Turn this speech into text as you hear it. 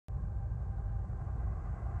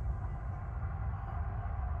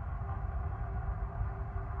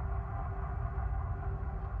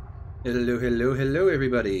Hello, hello, hello,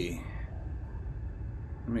 everybody.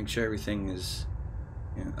 Make sure everything is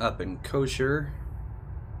up and kosher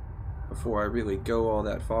before I really go all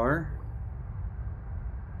that far.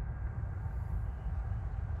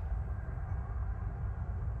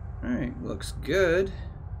 Alright, looks good.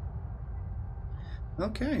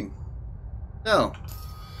 Okay. So,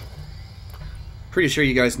 pretty sure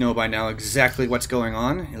you guys know by now exactly what's going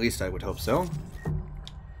on. At least I would hope so.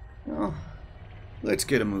 Well, let's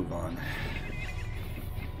get a move on.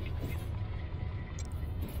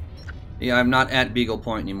 Yeah, I'm not at Beagle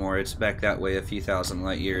Point anymore. It's back that way a few thousand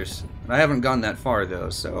light years. I haven't gone that far,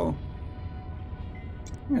 though, so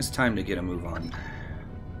it's time to get a move on.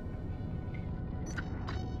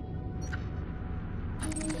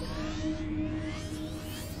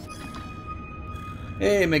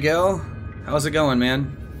 Hey, Miguel. How's it going,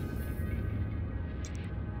 man?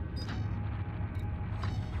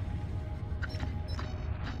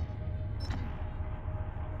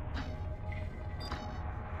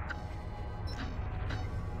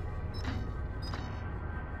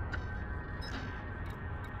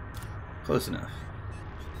 Close enough.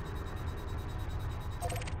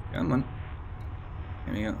 Come on.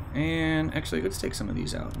 There we go. And actually, let's take some of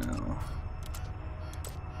these out now.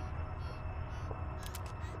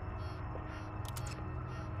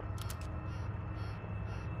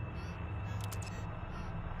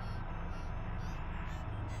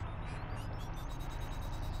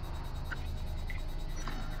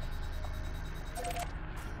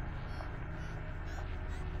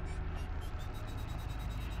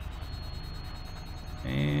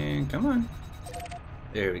 And come on.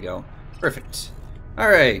 There we go. Perfect.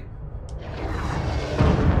 Alright.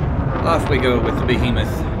 Off we go with the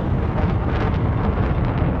behemoth.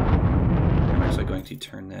 I'm actually going to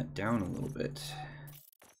turn that down a little bit.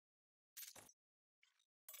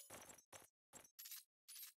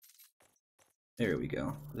 There we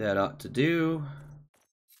go. That ought to do.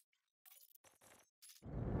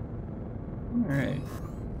 Alright.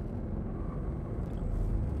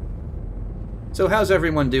 So how's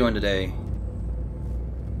everyone doing today?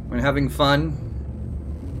 We're having fun?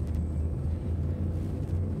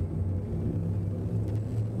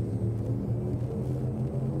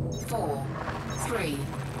 Four, three,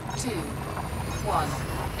 two, one,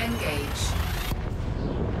 engage.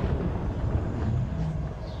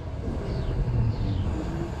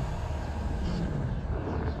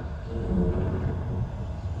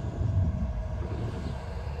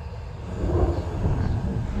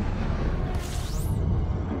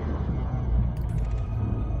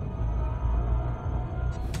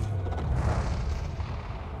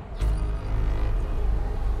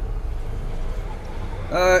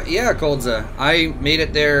 Yeah, Coldza. I made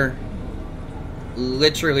it there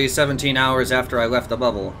literally 17 hours after I left the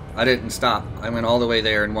bubble. I didn't stop. I went all the way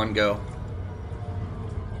there in one go.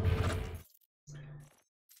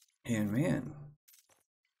 And man,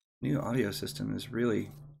 new audio system is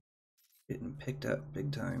really getting picked up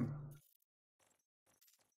big time.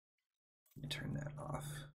 Let me turn that off.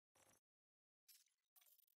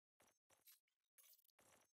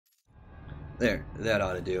 There, that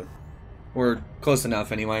ought to do. We're close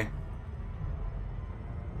enough anyway.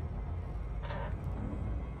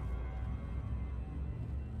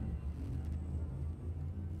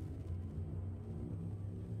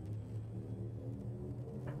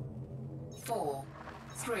 Four,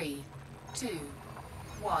 three, two,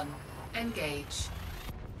 one, engage.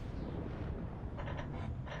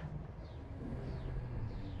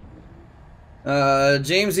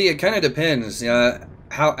 Jamesy, it kind of depends.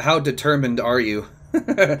 How determined are you?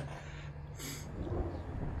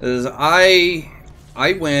 As I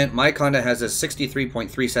went, my Conda has a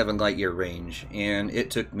 63.37 light year range, and it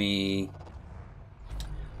took me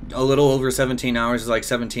a little over 17 hours, like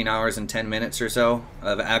 17 hours and 10 minutes or so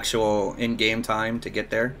of actual in-game time to get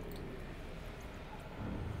there.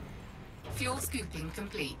 Fuel scooping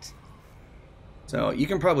complete. So you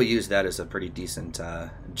can probably use that as a pretty decent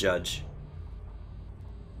judge.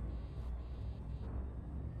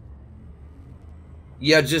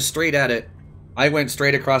 Yeah, just straight at it. I went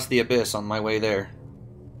straight across the abyss on my way there.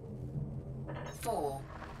 Four,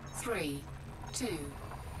 three, two,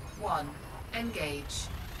 one, engage.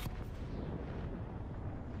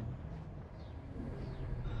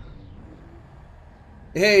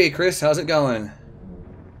 Hey, Chris, how's it going?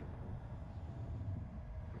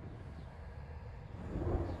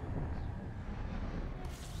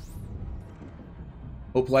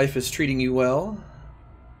 Hope life is treating you well.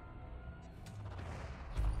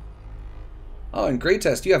 Oh, and Great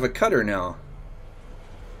Test, you have a cutter now.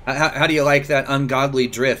 How do you like that ungodly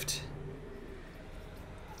drift?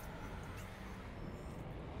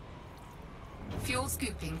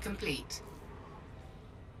 scooping complete.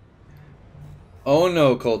 Oh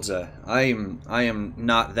no, Koldza. I am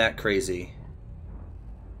not that crazy.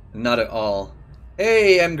 Not at all.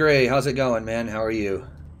 Hey, M. Gray, how's it going, man? How are you?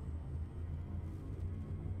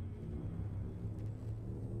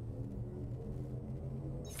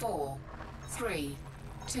 Four, three,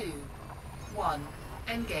 two, one.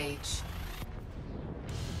 Engage.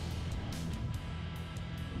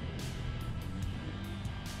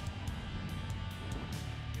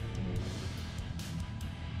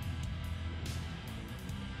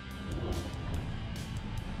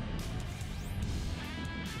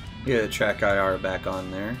 Get the track IR back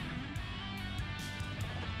on there.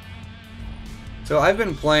 So I've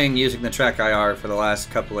been playing using the track IR for the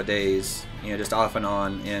last couple of days, you know, just off and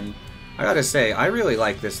on, and I gotta say, I really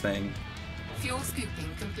like this thing. Fuel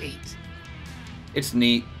scooping complete. It's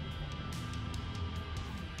neat.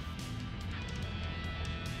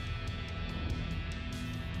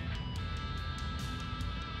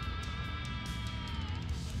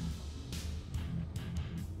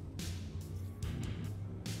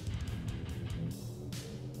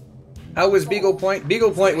 How was Beagle Point?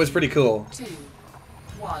 Beagle Point was pretty cool. 2,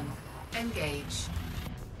 1. Engage.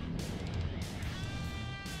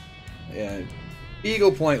 Yeah,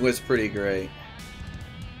 Beagle Point was pretty great.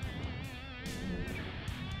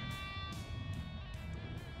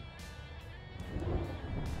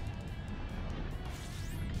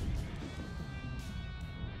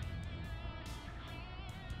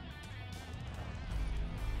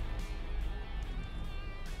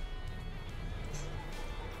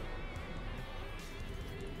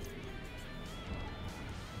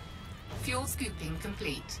 Fuel scooping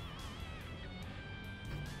complete.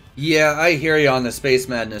 Yeah, I hear you on the Space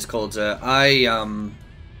Madness, Koldza. I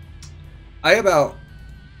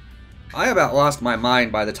about lost my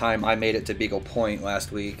mind by the time I made it to Beagle Point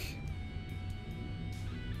last week.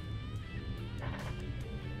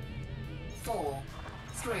 4,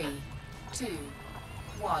 3, 2,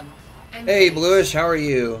 1. Engage. Hey, Bluish, how are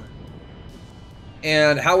you?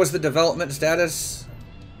 And how was the development status?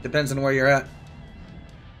 Depends on where you're at.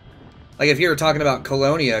 Like, if you were talking about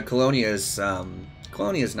Colonia, Colonia's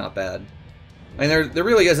not bad. I mean, there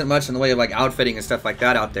really isn't much in the way of, like, outfitting and stuff like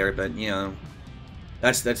that out there, but, you know,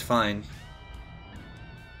 that's fine.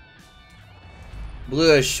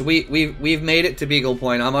 Bluish, we've made it to Beagle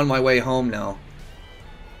Point. I'm on my way home now.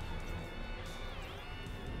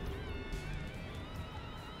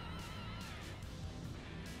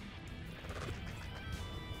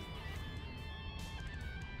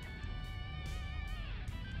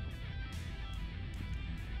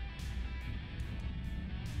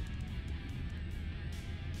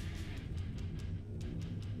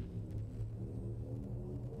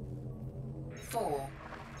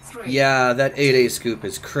 Yeah, that 8A scoop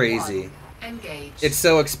is crazy. Engage. It's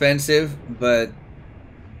so expensive, but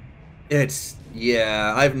it's,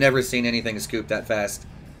 yeah, I've never seen anything scoop that fast.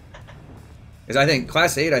 Because I think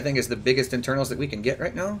Class 8, I think, is the biggest internals that we can get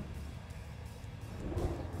right now.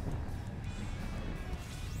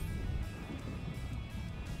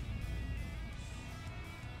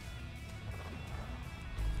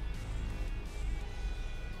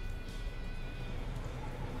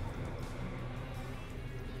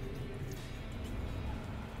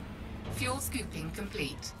 Fuel scooping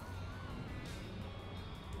complete.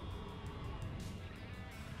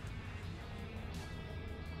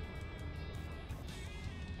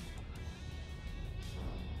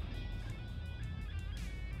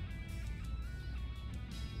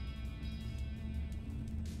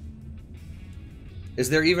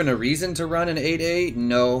 Is there even a reason to run an 8A?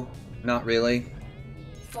 No, not really.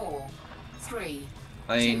 4, 3,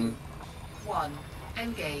 I mean, 2, 1.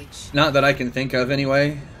 Engage. not that I can think of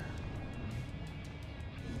anyway.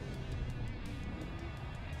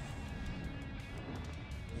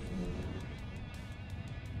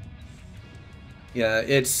 Yeah,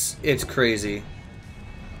 it's crazy.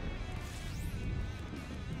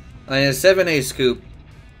 I mean, a 7A scoop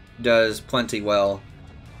does plenty well.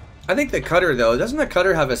 I think the cutter, though, doesn't the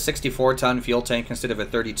cutter have a 64-ton fuel tank instead of a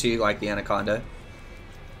 32 like the Anaconda?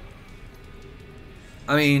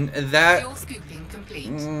 I mean, that... Fuel scooping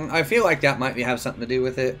complete. I feel like that might have something to do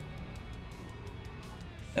with it.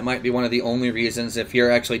 That might be one of the only reasons if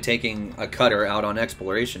you're actually taking a cutter out on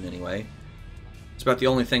exploration anyway. It's about the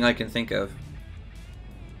only thing I can think of.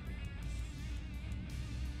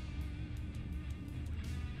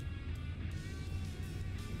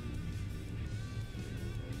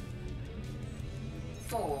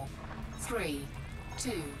 Four, 3,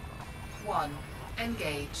 2, 1.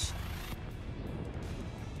 Engage.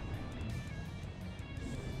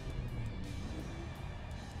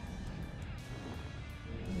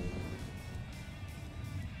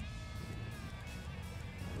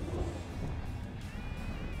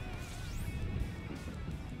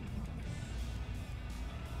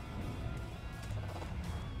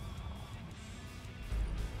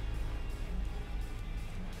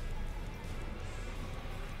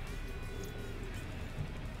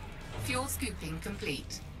 Fuel scooping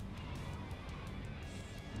complete.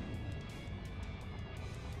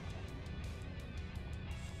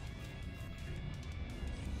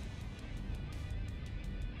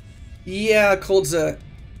 Yeah, Coldza.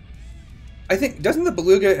 I think, doesn't the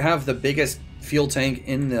Beluga have the biggest fuel tank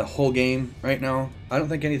in the whole game right now? I don't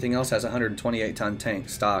think anything else has a 128-ton tank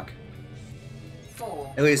stock.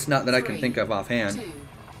 4, At least not that I can 3, think of offhand. 2,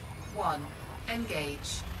 1,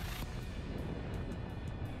 engage.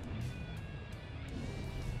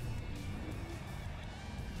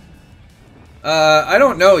 I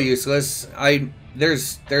don't know, Useless.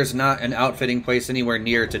 There's not an outfitting place anywhere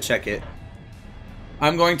near to check it.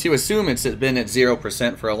 I'm going to assume it's been at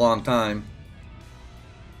 0% for a long time.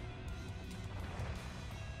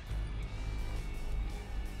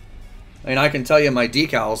 I mean, I can tell you my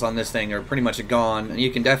decals on this thing are pretty much gone, and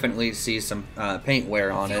you can definitely see some paint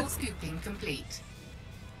wear on it Fuel scooping complete.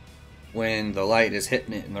 when the light is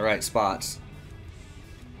hitting it in the right spots.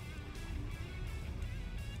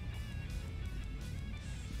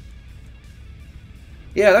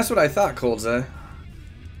 Yeah, that's what I thought, Coldza.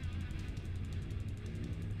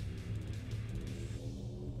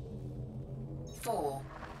 Four,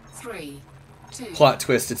 three, two. Plot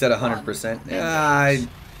twist, it's at 100%. Yeah,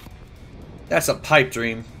 that's a pipe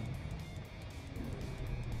dream.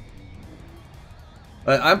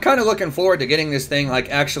 But I'm kind of looking forward to getting this thing like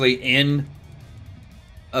actually in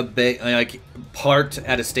a like parked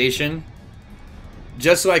at a station,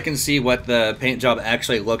 just so I can see what the paint job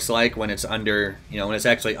actually looks like when it's under, when it's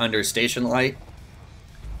actually under station light.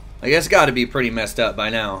 Like, it's got to be pretty messed up by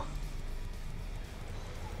now.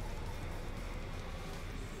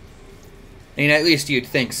 I mean, at least you'd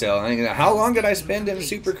think so. I mean, how long did I spend in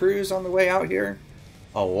Super Cruise on the way out here?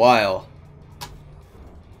 A while.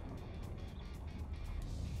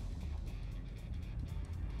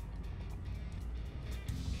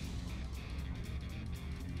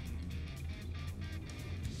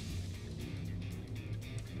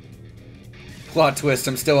 Plot twist,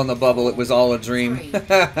 I'm still in the bubble. It was all a dream. 3, 2,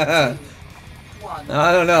 1.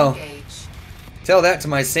 I don't know. Engage. Tell that to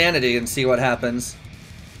my sanity and see what happens.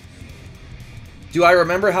 Do I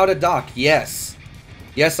remember how to dock? Yes.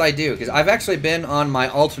 Yes, I do. Because I've actually been on my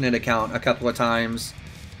alternate account a couple of times.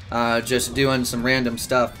 Just doing some random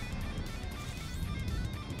stuff.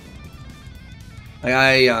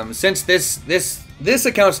 Since this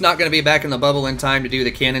account's not going to be back in the bubble in time to do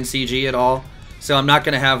the Canon CG at all. So I'm not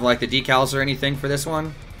going to have like the decals or anything for this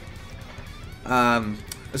one.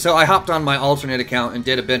 So I hopped on my alternate account and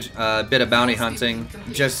did a bit of bounty hunting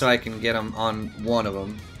just so I can get them on one of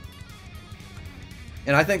them.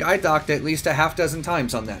 And I think I docked at least a half dozen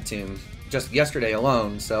times on that tune just yesterday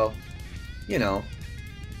alone, so,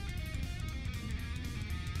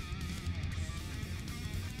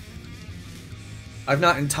 I've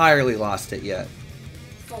not entirely lost it yet.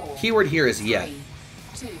 4, Keyword here is yet.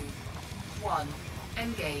 3, 2, 1.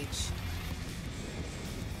 Engage.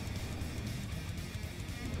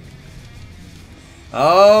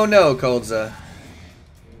 Oh no, Coldza.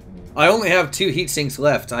 I only have 2 heat sinks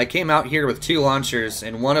left. I came out here with 2 launchers,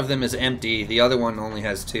 and one of them is empty. The other one only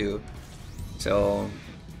has 2. So,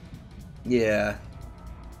 yeah.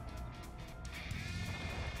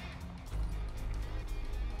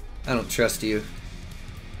 I don't trust you.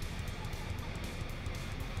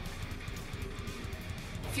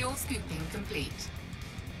 Fuel scooping complete.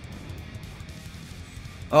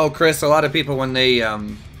 Oh, Chris, a lot of people when they're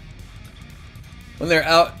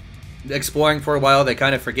out exploring for a while, they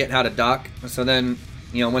kind of forget how to dock. So then,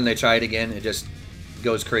 when they try it again, it just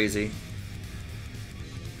goes crazy.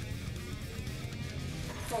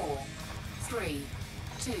 4, 3,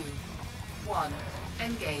 2, 1.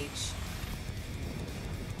 Engage.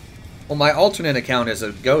 Well, my alternate account is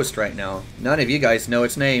a ghost right now. None of you guys know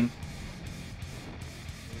its name.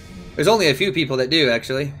 There's only a few people that do,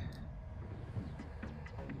 actually.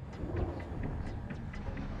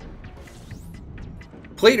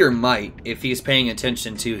 Plater might, if he's paying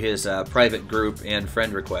attention to his private group and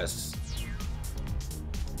friend requests.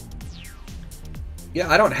 Yeah,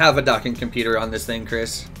 I don't have a docking computer on this thing,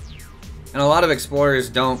 Chris. And a lot of explorers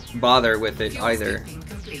don't bother with it Fuel either. scooping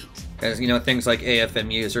complete. Because, things like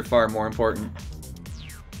AFMUs are far more important.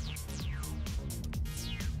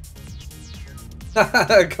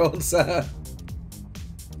 Coldza.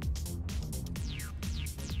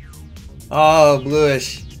 Oh,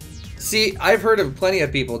 bluish. See, I've heard of plenty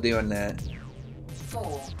of people doing that.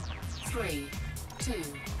 4, 3, 2,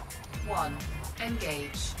 1.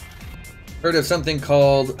 Engage. Heard of something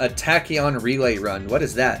called a tachyon relay run. What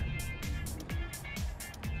is that?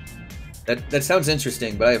 That sounds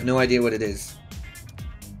interesting, but I have no idea what it is.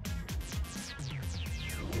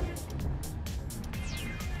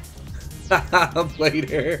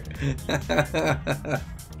 Later.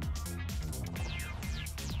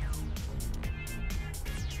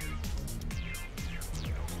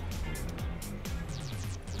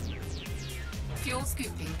 Fuel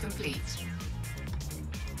scooping complete.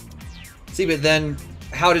 See, but then,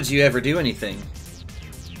 how did you ever do anything?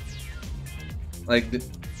 Like,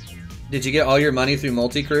 did you get all your money through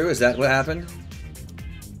multi-crew? Is that what happened?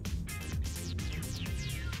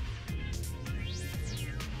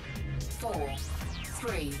 Four,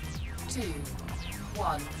 three, two,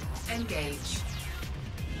 one. Engage.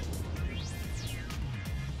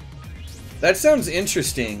 That sounds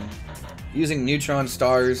interesting. Using neutron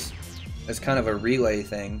stars as kind of a relay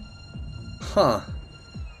thing. Huh.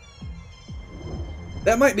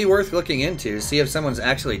 That might be worth looking into, see if someone's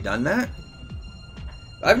actually done that.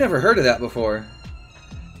 I've never heard of that before.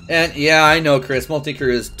 And yeah, I know, Chris,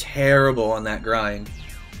 multi-crew is terrible on that grind.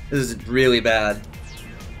 This is really bad.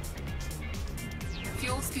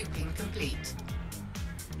 Fuel scooping complete.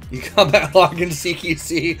 You combat log in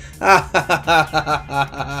CQC.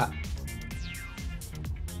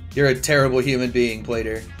 You're a terrible human being,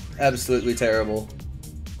 Plater. Absolutely terrible.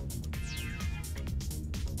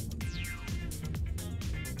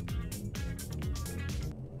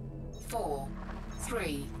 Four,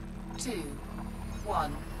 three, two,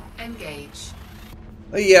 one. Engage.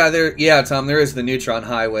 Yeah, Tom, there is the neutron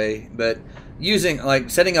highway, but using, like,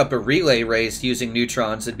 setting up a relay race using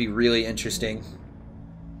neutrons would be really interesting.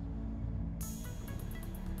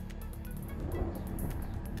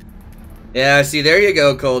 Yeah, see, there you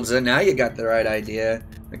go, Coldza. Now you got the right idea.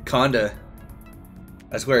 The Conda.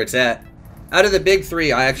 That's where it's at. Out of the big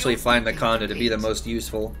three, I actually find the Conda to be the most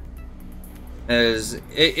useful. As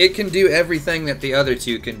it can do everything that the other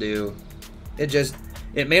two can do.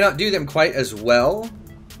 It may not do them quite as well,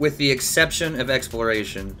 with the exception of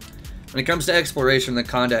exploration. When it comes to exploration, the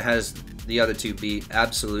Conda has the other two beat.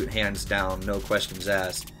 Absolute hands down, no questions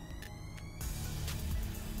asked.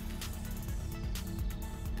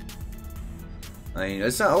 I mean,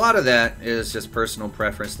 it's not, a lot of that is just personal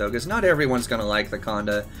preference, though, because not everyone's going to like the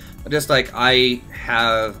Conda. Just like I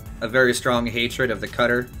have a very strong hatred of the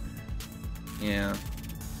Cutter. Yeah.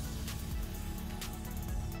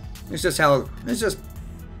 It's just how... It's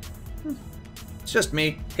just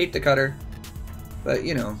me. Hate the Cutter. But,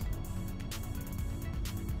 you know.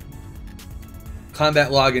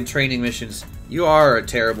 Combat log and training missions. You are a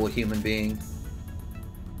terrible human being.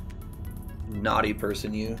 Naughty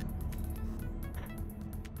person, you.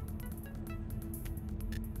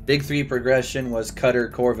 Big 3 progression was Cutter,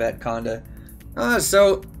 Corvette, Conda.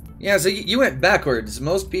 So you went backwards.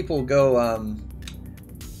 Most people go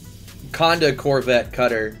Conda, Corvette,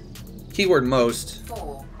 Cutter. Keyword most.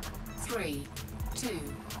 4, 3, 2.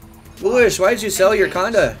 Foolish, why did you sell your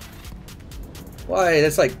Conda? Why?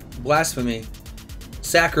 That's like blasphemy.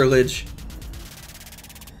 Sacrilege.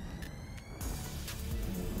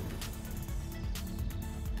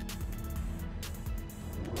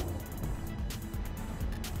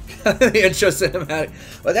 The intro cinematic.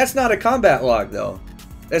 But that's not a combat log, though.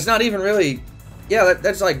 That's not even really... Yeah,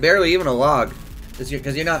 that's like barely even a log. Because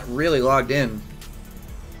you're not really logged in.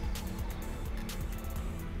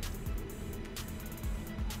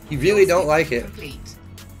 You really don't like it.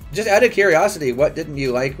 Just out of curiosity, what didn't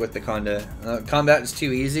you like with the Conda? Combat is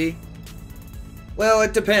too easy? Well,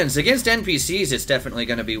 it depends. Against NPCs, it's definitely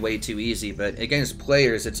going to be way too easy. But against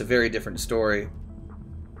players, it's a very different story.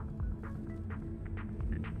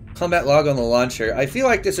 Combat log on the launcher. I feel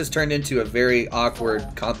like this has turned into a very awkward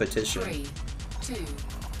competition. 3, 2,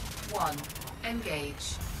 1.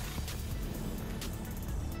 Engage.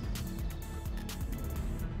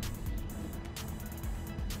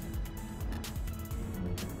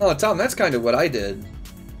 Oh, Tom, that's kind of what I did.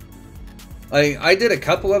 I did a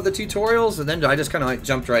couple of the tutorials, and then I just kind of like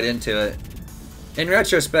jumped right into it. In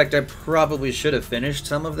retrospect, I probably should have finished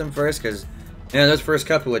some of them first, because those first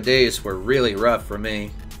couple of days were really rough for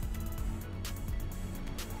me.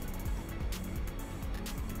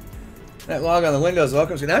 That log on the Windows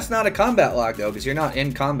welcome screen. That's not a combat log, though, because you're not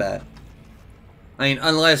in combat. I mean,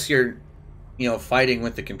 unless you're, fighting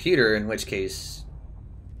with the computer, in which case,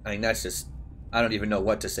 I mean, that's just... I don't even know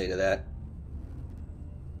what to say to that.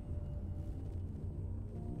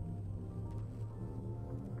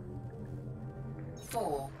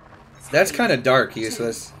 That's kind of dark,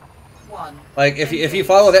 useless. Like, if you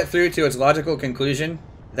follow that through to its logical conclusion,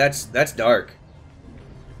 that's dark.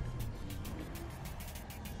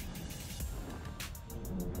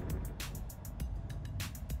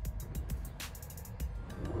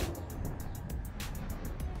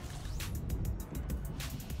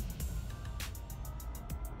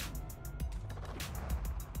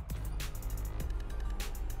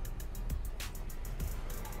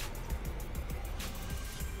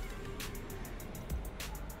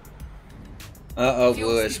 Uh-oh,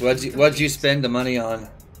 Bluish. What'd you spend the money on?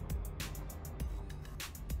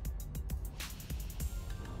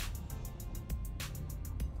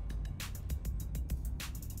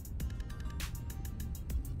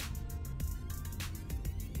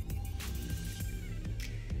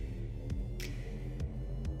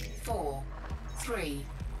 Four, three,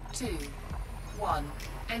 two, one.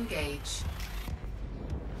 Engage.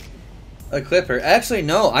 A clipper. Actually,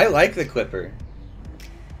 no. I like the clipper.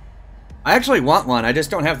 I actually want one. I just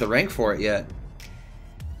don't have the rank for it yet.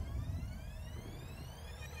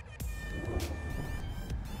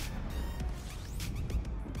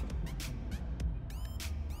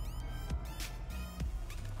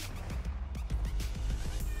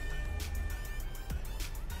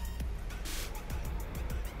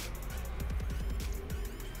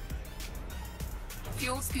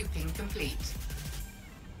 Fuel scooping complete.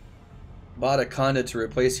 Bought a Conda to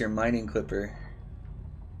replace your mining clipper.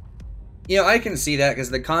 You know, I can see that because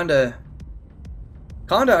the Conda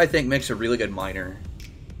I think makes a really good miner.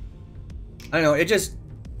 I don't know, it just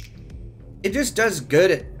does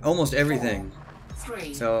good at almost everything. Four,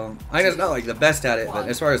 three, So I just not like the best at it, but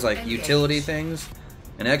as far as like Engage. utility things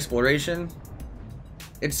and exploration,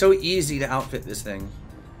 it's so easy to outfit this thing.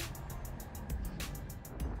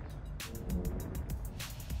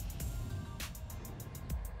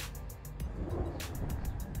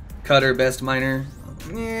 Cutter best miner.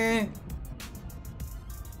 Eh.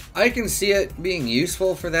 I can see it being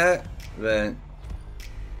useful for that, but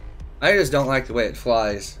I just don't like the way it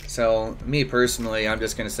flies. So me personally, I'm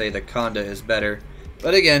just gonna say the Conda is better.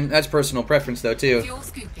 But again, that's personal preference though too. Fuel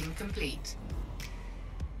scooping complete.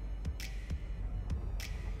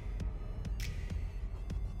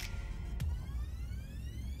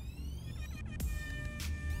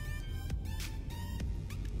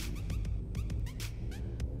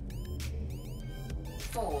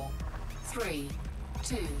 Four, three,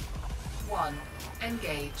 two, one.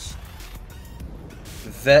 Engage.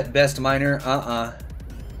 Vet best miner?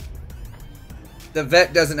 The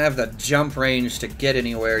vet doesn't have the jump range to get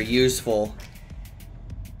anywhere useful.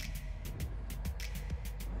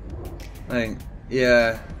 Like,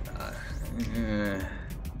 yeah.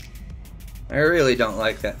 I really don't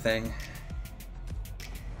like that thing.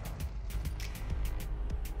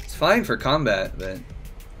 It's fine for combat, but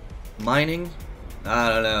mining? I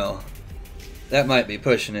don't know. That might be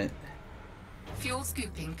pushing it. Fuel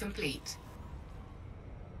scooping complete.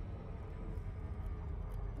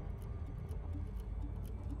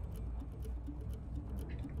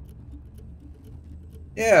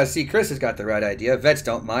 Yeah, see, Chris has got the right idea. Vets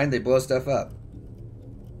don't mind, they blow stuff up.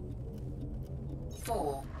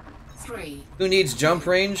 Four, three, Who needs jump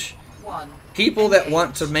range? one. People that Engage.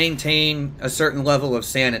 want to maintain a certain level of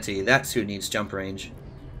sanity. That's who needs jump range.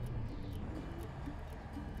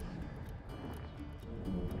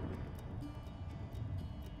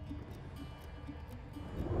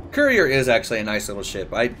 Courier is actually a nice little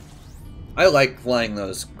ship. I like flying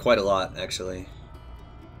those quite a lot, actually.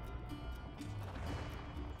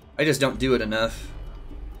 I just don't do it enough.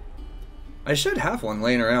 I should have one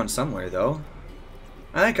laying around somewhere, though.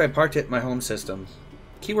 I think I parked it in my home system.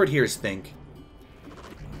 Keyword here is think.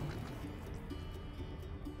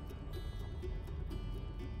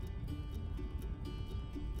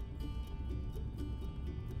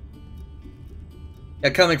 Yeah,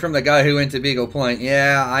 coming from the guy who went to Beagle Point.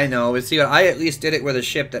 Yeah, I know. But see, I at least did it with a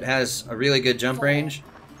ship that has a really good jump range.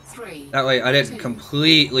 Three, That way I didn't two,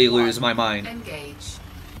 completely lose one. my mind. Engage.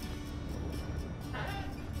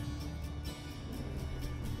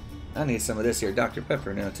 I need some of this here Dr.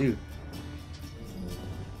 Pepper now, too.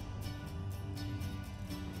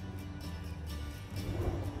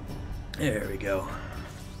 There we go.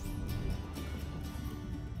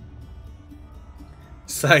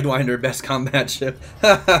 Sidewinder, best combat ship.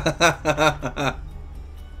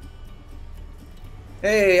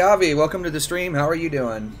 Hey, Avi, welcome to the stream. How are you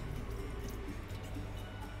doing?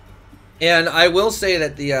 And I will say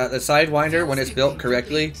that the Sidewinder, when it's built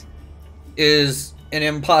correctly, is an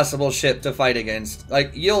impossible ship to fight against.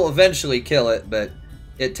 Like, you'll eventually kill it, but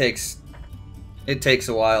it takes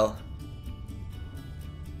a while.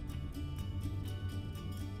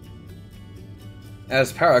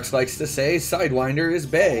 As Parax likes to say, Sidewinder is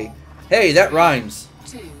bae. Hey, that rhymes.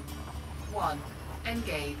 2, 1.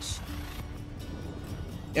 Engage.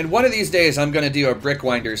 And one of these days I'm going to do a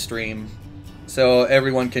Brickwinder stream, so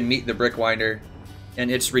everyone can meet the Brickwinder and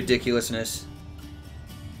its ridiculousness.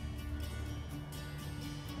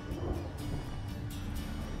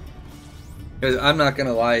 Because I'm not going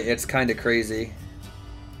to lie, it's kind of crazy.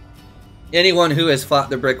 Anyone who has fought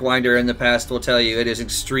the Brickwinder in the past will tell you it is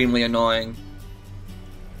extremely annoying.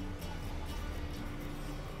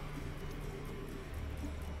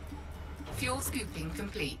 Fuel scooping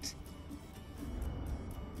complete.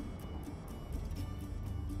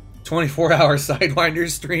 24-hour Sidewinder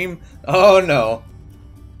stream? Oh no.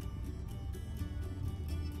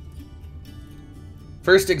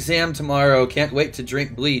 First exam tomorrow. Can't wait to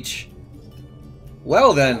drink bleach.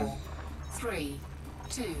 Well then. 4, 3,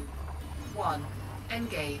 2, 1.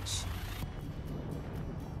 Engage.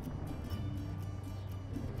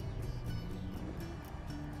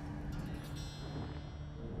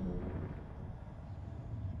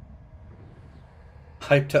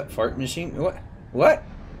 Hyped up fart machine? What? What?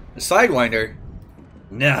 A Sidewinder?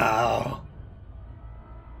 No.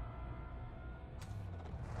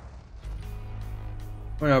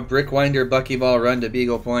 We're a Brickwinder Buckyball run to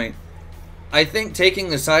Beagle Point. I think taking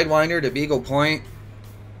the Sidewinder to Beagle Point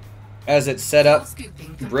as it's set up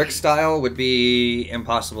brick style would be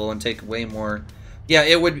impossible and take way more. Yeah,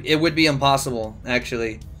 it would be impossible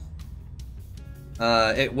actually.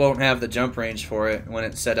 It won't have the jump range for it when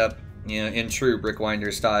it's set up, you know, in true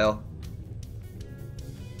Brickwinder style.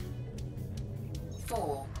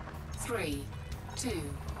 4, 3, 2,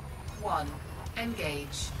 1.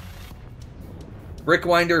 Engage.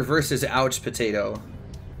 Brickwinder versus Ouch Potato.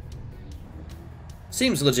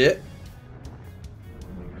 Seems legit.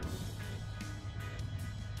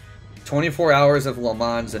 24 hours of Le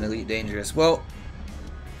Mans and Elite Dangerous. Well,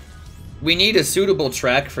 we need a suitable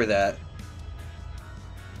track for that.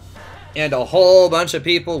 And a whole bunch of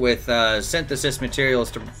people with synthesis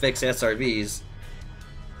materials to fix SRVs.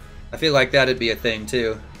 I feel like that'd be a thing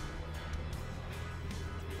too.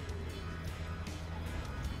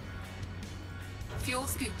 Fuel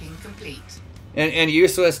scooping complete. And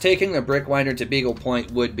useless, taking the Brickwinder to Beagle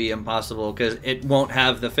Point would be impossible because it won't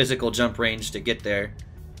have the physical jump range to get there.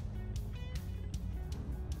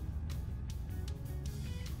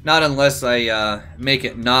 Not unless I make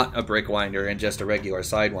it not a Brickwinder and just a regular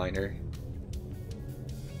Sidewinder.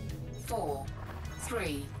 4,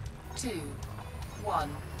 3, 2,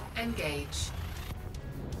 1. Engage.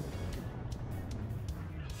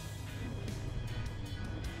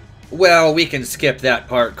 Well, we can skip that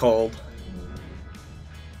part cold.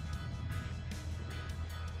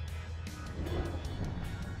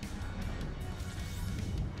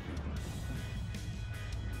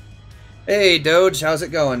 Hey, Doge, how's it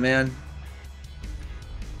going, man?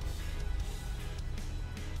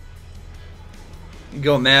 You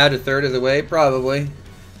go mad a third of the way? Probably.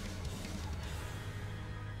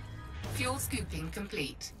 Fuel scooping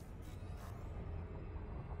complete.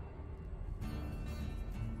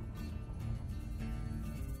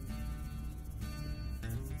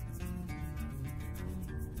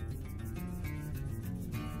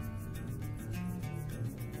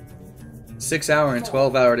 Six-hour and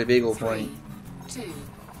 12-hour to Beagle Point. 3, 2,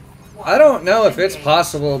 1. I don't know if it's Engage.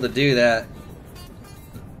 possible to do that.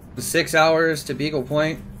 6 hours to Beagle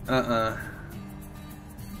Point? Like,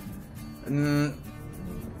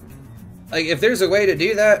 if there's a way to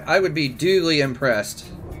do that, I would be duly impressed.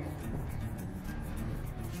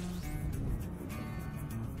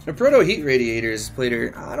 The Proto Heat Radiators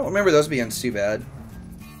plater, I don't remember those being too bad.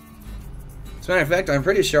 As a matter of fact, I'm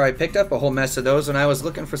pretty sure I picked up a whole mess of those when I was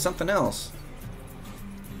looking for something else.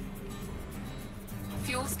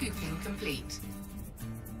 Fuel scooping complete.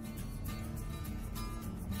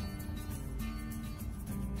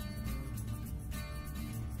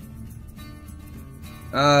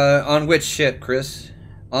 On which ship, Chris?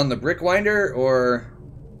 On the Brickwinder or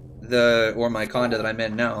my Conda that I'm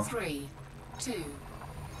in now? 3, 2,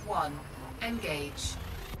 1. Engage.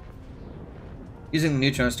 Using the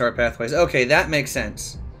neutron star pathways. Okay, that makes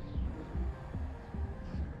sense.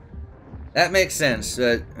 That makes sense.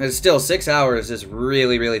 It's still 6 hours is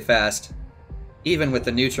really, really fast. Even with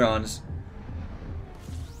the neutrons.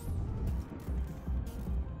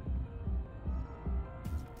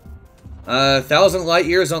 Uh, 1,000 light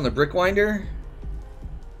years on the Brickwinder.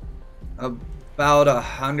 About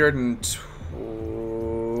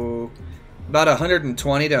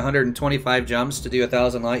 120 to 125 jumps to do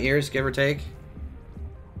 1,000 light years, give or take.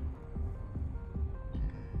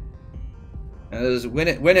 As when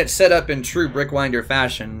it's set up in true Brickwinder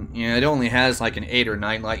fashion, you know, it only has like an 8 or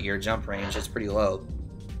 9 light year jump range. It's pretty low.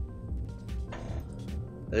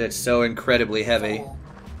 It's so incredibly heavy. 4,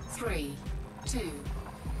 3, 2,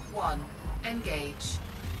 1. Engage.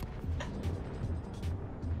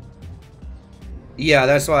 Yeah,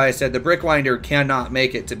 that's why I said the Brickwinder cannot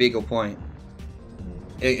make it to Beagle Point.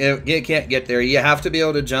 It can't get there. You have to be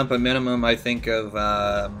able to jump a minimum, I think, of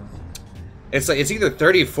it's either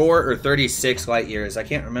 34 or 36 light years. I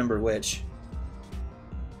can't remember which.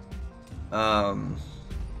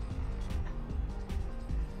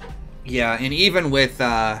 Yeah, and even with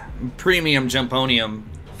premium jumponium,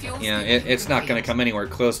 Fuel you know, scooping it's not going to complete. come anywhere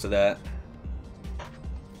close to that.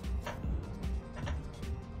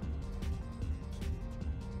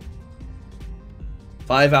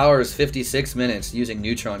 Five hours, 56 minutes using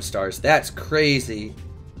neutron stars. That's crazy.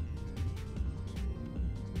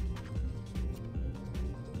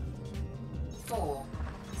 Four,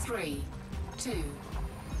 three, two,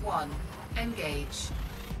 one. Engage.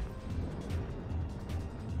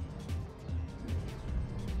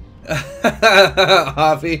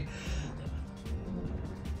 Javi.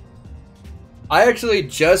 I actually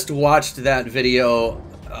just watched that video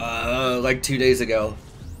like 2 days ago.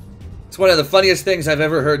 It's one of the funniest things I've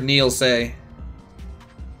ever heard Neil say.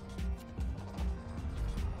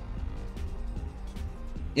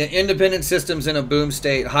 Yeah, independent systems in a boom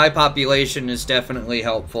state. High population is definitely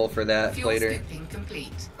helpful for that Fuel later. scooping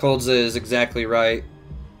complete. Coldza is exactly right.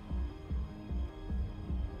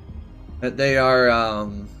 But they are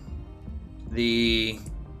the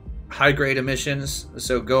high grade emissions,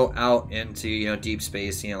 so go out into deep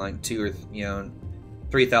space, like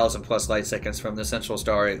 3,000 plus light seconds from the central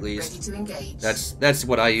star at Ready least. to engage. That's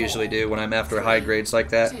what I usually do when I'm after high grades like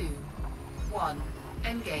that. 2, 1.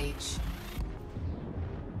 Engage.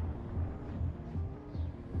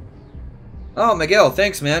 Oh, Miguel,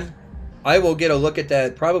 thanks, man. I will get a look at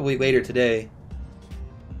that probably later today.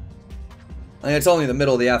 And it's only the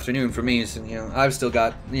middle of the afternoon for me, so I've still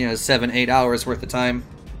got 7-8 hours worth of time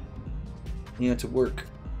to work.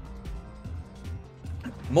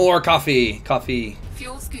 More coffee.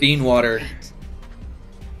 Fuel scooping Bean water. complete.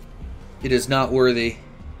 It is not worthy.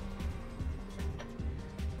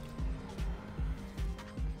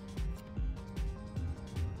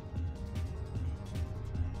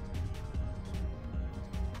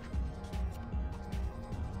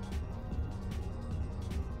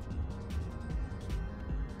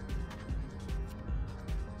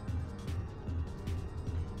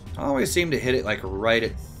 I always seem to hit it like right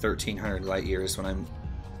at 1,300 light years when I'm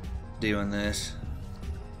doing this.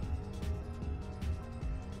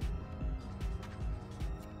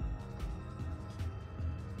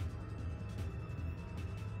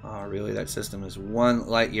 Oh, really? That system is 1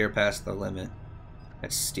 light year past the limit.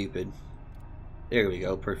 That's stupid. There we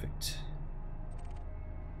go. Perfect.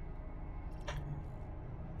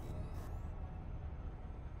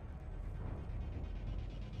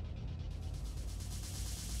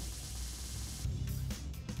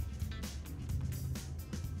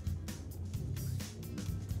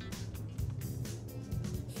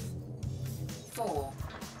 Four,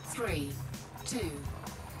 three, two,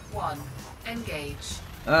 one. Engage.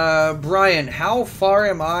 Brian, how far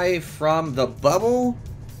am I from the bubble?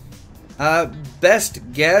 Best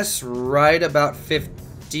guess, right about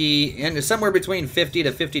 50, and somewhere between 50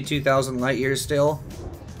 to 52,000 light years still.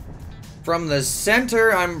 From the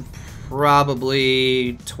center, I'm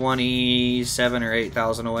probably 27 or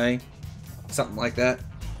 8,000 away. Something like that.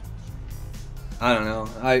 I don't know.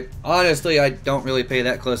 I don't really pay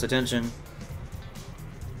that close attention.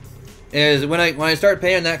 Is when I start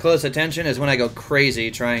paying that close attention is when I go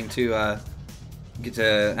crazy trying to get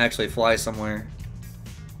to actually fly somewhere.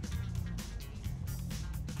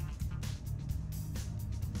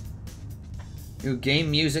 New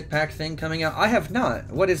game music pack thing coming out? I have not.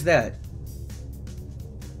 What is that?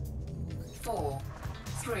 4,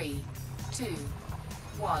 3, 2,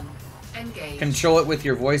 1. Engage. Control it with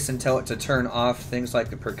your voice and tell it to turn off things like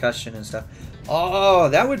the percussion and stuff. Oh,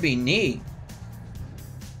 that would be neat.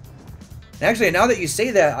 Actually, now that you say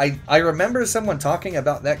that, I remember someone talking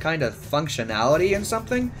about that kind of functionality in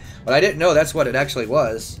something, but I didn't know that's what it actually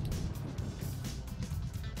was.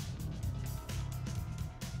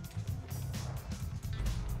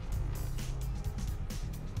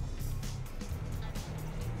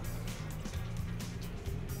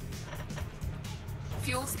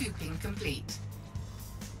 Fuel scooping complete.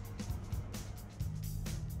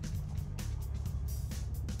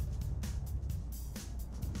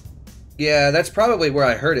 Yeah, that's probably where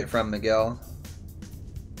I heard it from, Miguel.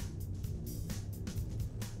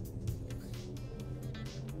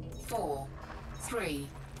 Four, three,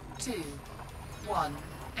 two, one.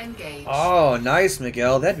 Engage. Oh, nice,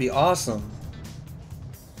 Miguel. That'd be awesome.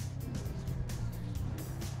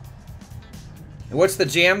 And what's the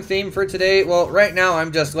jam theme for today? Well, right now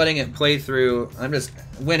I'm just letting it play through.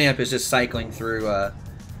 Winamp is just cycling through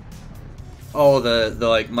all the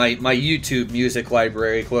like my YouTube music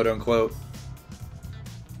library, quote unquote.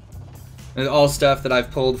 And all stuff that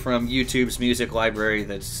I've pulled from YouTube's music library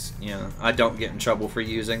that's, I don't get in trouble for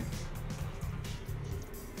using.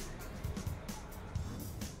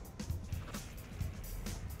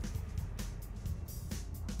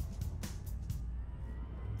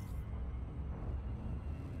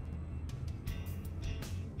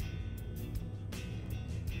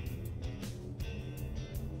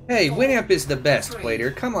 Hey, 4, Winamp is the best, 3,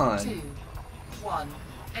 Plater. Come on. 2, 1.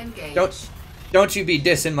 Engage. Don't you be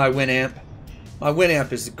dissing my Winamp. My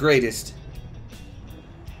Winamp is the greatest.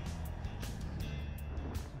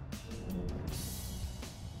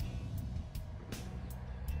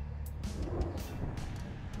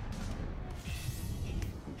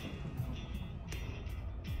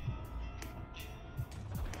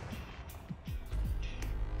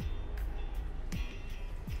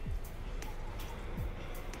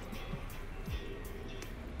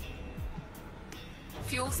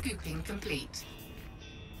 Fuel scooping complete.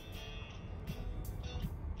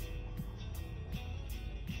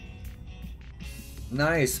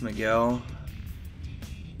 Nice, Miguel.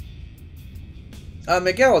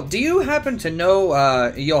 Miguel, do you happen to know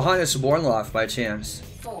Johannes Bornloff by chance?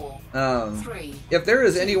 4, 3. If there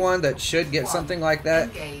is 2, anyone that should get 1. something like that,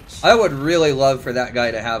 Engage. I would really love for that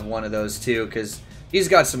guy to have one of those too, because he's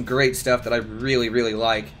got some great stuff that I really, really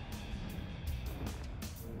like.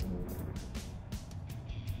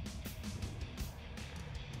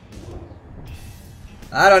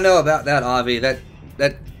 I don't know about that, Avi. That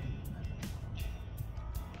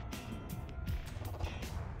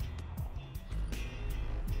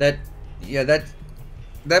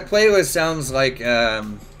playlist sounds like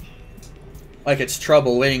it's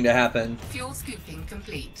trouble waiting to happen. Fuel scooping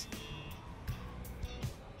complete.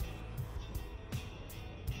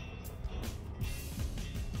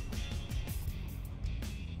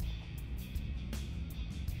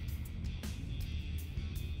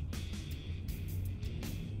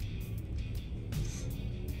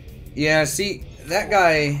 Yeah, see, that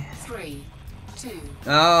guy... 3, 2.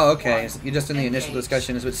 Oh, okay. 1. So you're just in the initial Engage.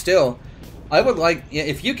 discussions, but still, I would like... Yeah,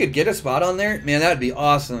 if you could get a spot on there, man, that would be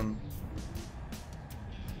awesome.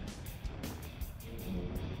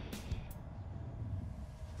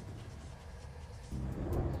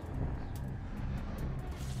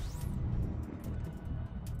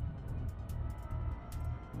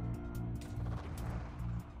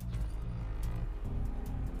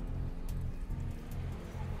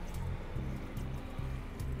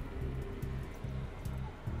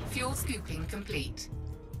 Fuel scooping complete.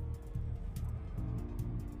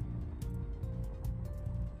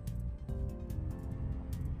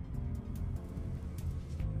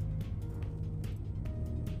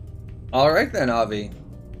 All right then, Avi.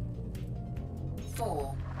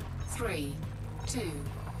 4, 3, 2,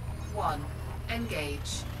 1.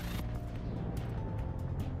 Engage.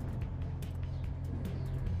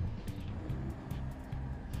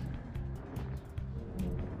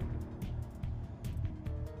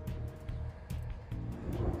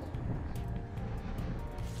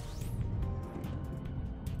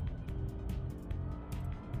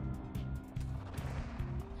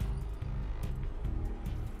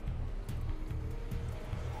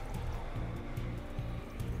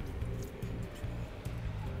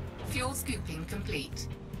 Fuel scooping complete.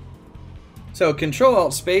 So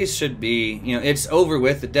Control-Alt-Space should be, it's over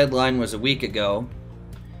with. The deadline was a week ago.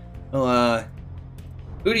 Well,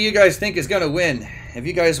 who do you guys think is going to win? Have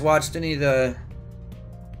you guys watched any of the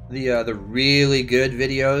really good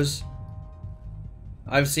videos?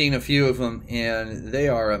 I've seen a few of them, and they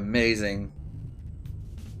are amazing.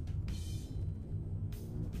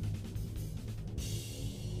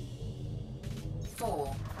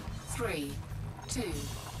 Four, 3, 2,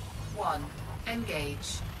 1.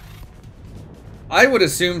 Engage. I would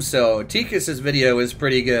assume so. Tikas's video is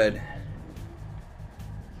pretty good.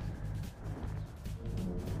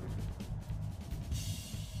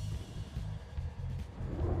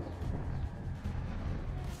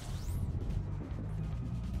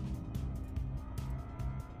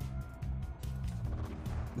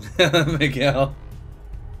 Miguel.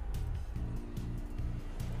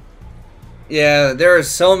 Yeah, there are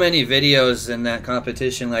so many videos in that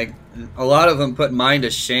competition. Like, a lot of them put mine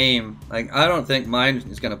to shame. Like, I don't think mine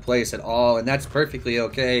is going to place at all, and that's perfectly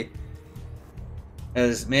okay.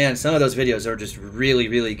 As, man, some of those videos are just really,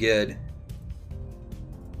 really good.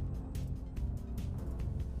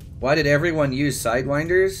 Why did everyone use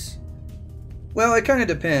Sidewinders? Well, it kind of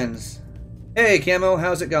depends. Hey, Camo,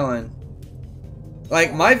 how's it going?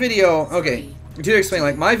 Like, my video... Okay, to explain,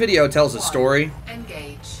 like, my video tells a story.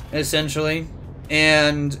 Engage. Essentially.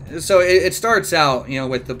 And so it starts out,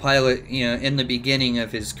 with the pilot, in the beginning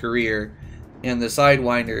of his career. And the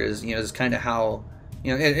Sidewinder is, is kind of how,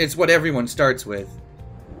 it's what everyone starts with.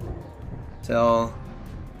 So...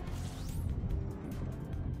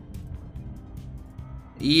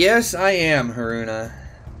 Yes, I am, Haruna.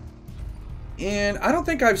 And I don't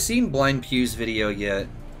think I've seen Blind Pew's video yet.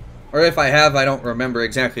 Or if I have, I don't remember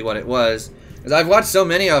exactly what it was. Because I've watched so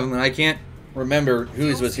many of them, and I can't remember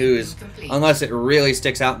whose was whose, unless it really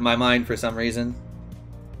sticks out in my mind for some reason.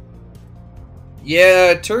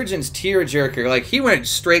 Yeah, Turgeon's tearjerker, like, he went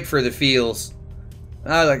straight for the feels.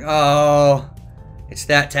 I was like, oh, it's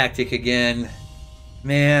that tactic again.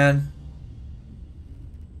 Man.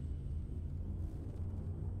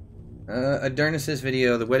 Adernus's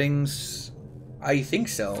video, the weddings, I think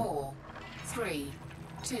so. 4, 3,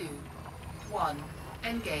 2, 1,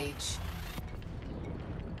 engage.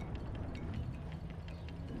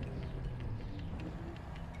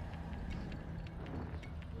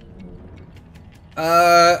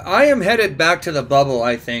 I am headed back to the bubble,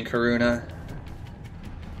 I think, Haruna.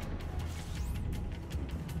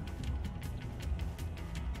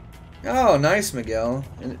 Oh, nice, Miguel.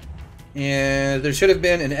 And there should have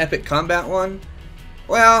been an epic combat one.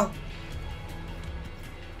 Well,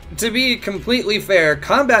 to be completely fair,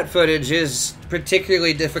 combat footage is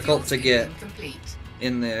particularly difficult to get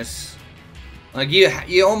in this. Like, you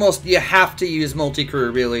have to use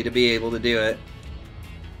multi-crew, really, to be able to do it.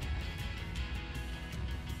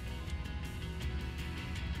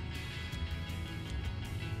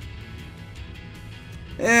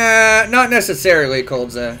 Not necessarily,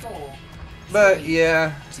 Coldza. 4, But, 3,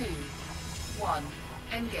 yeah. 2, 1,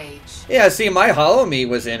 engage. Yeah, see, my Hollow Me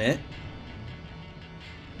was in it.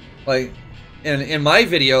 Like, in my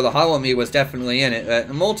video, the Hollow Me was definitely in it. But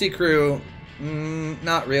multi-crew,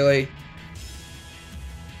 not really.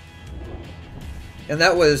 And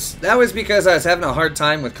that was because I was having a hard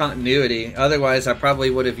time with continuity. Otherwise, I probably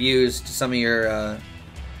would have used some of your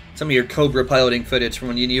Cobra piloting footage from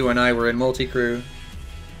when you and I were in multi-crew.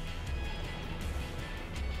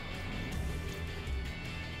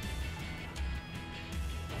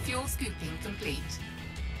 Fuel scooping complete.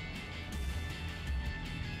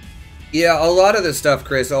 Yeah, a lot of the stuff,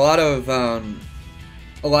 Chris, a lot of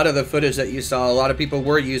the footage that you saw, a lot of people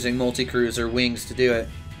were using multi-crews or wings to do it.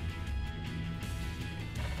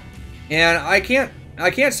 And I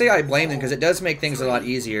can't say I blame them, because it does make things a lot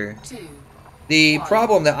easier. 2, The 1,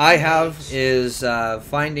 problem that I have engage. is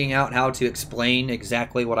finding out how to explain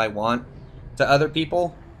exactly what I want to other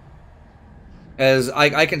people. As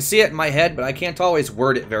I can see it in my head, but I can't always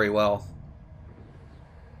word it very well.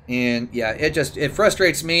 And yeah, it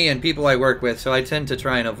frustrates me and people I work with, so I tend to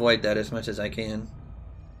try and avoid that as much as I can.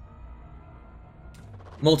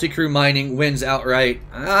 Multi-crew mining wins outright.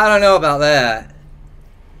 I don't know about that.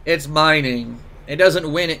 It's mining. It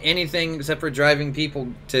doesn't win anything except for driving people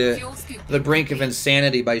to the brink of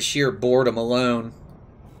insanity by sheer boredom alone.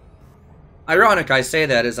 Ironic I say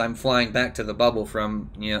that as I'm flying back to the bubble from,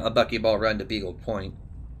 a buckyball run to Beagle Point.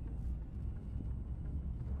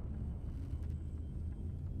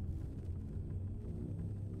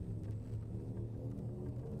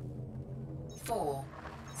 Four,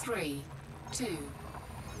 3, 2,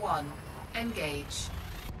 1, engage.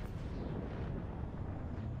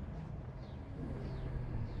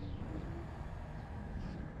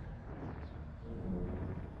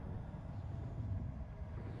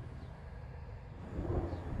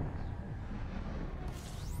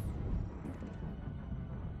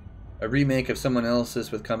 A remake of someone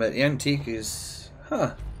else's with combat antique is...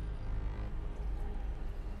 huh.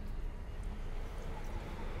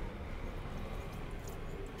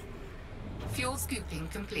 Fuel scooping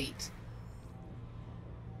complete.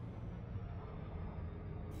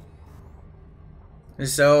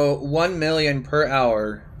 So, 1 million per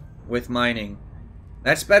hour with mining.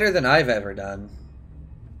 That's better than I've ever done.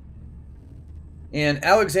 And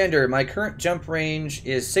Alexander, my current jump range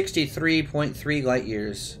is 63.3 light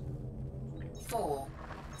years. 4,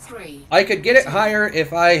 3. I could get it higher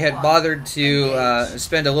if I had 1, bothered to engage.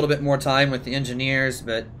 spend a little bit more time with the engineers,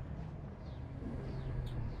 but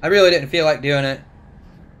I really didn't feel like doing it.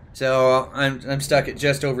 So I'm stuck at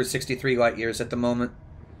just over 63 light years at the moment.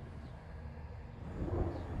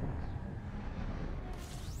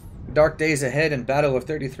 Dark Days Ahead and Battle of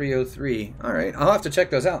 3303. Alright, I'll have to check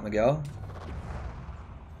those out, Miguel.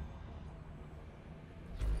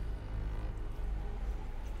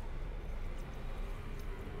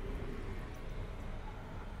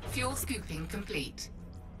 Fuel scooping complete.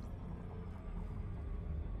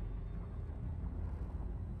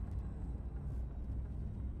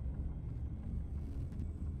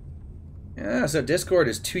 Yeah, so Discord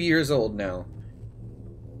is 2 years old now.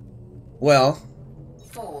 Well,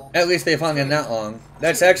 4, at least they've hung in that long.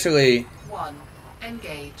 That's actually... 1,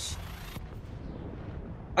 engage.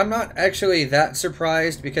 I'm not actually that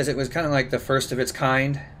surprised because it was kind of like the first of its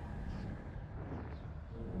kind.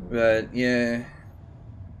 But, yeah...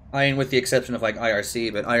 I mean, with the exception of, like,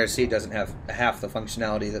 IRC, but IRC doesn't have half the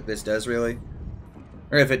functionality that this does, really.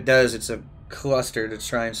 Or if it does, it's a cluster to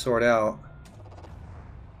try and sort out.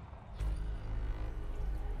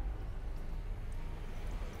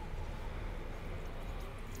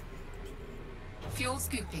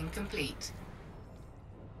 scooping complete.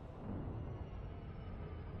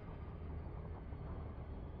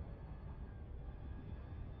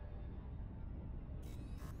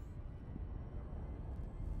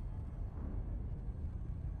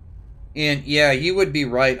 And yeah, you would be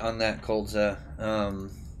right on that, Kolza.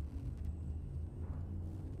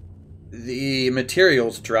 The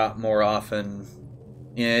materials drop more often.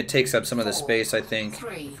 Yeah, it takes up some of the space, I think,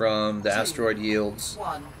 from the asteroid yields.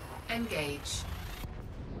 1. Engage.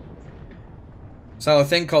 So a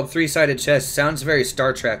thing called three-sided chess sounds very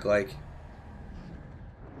Star Trek-like.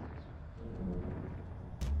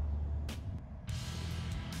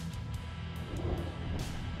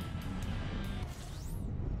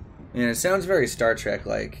 Yeah, it sounds very Star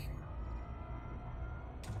Trek-like.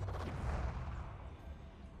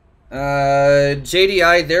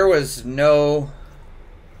 JDI, there was no...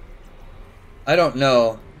 I don't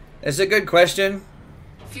know. It's a good question.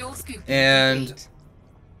 Fuel scooping And complete.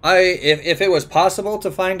 if it was possible to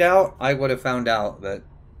find out, I would have found out, but...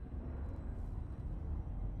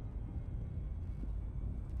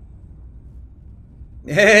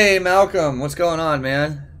 Hey, Malcolm, what's going on,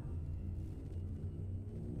 man?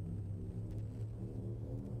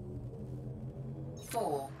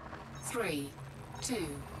 Four, 3, 2,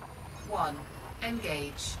 1.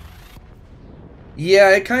 Engage. Yeah,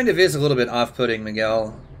 it kind of is a little bit off-putting,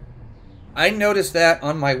 Miguel. I noticed that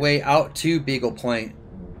on my way out to Beagle Point.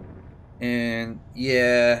 And,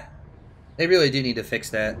 yeah, they really do need to fix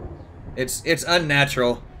that. It's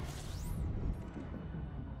unnatural.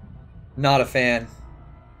 Not a fan.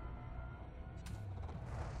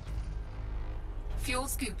 Fuel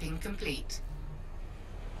scooping complete.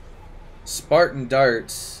 Spartan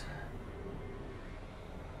darts.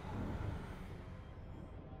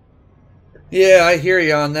 Yeah, I hear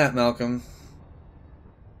you on that, Malcolm.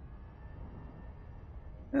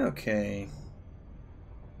 Okay.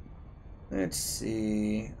 Let's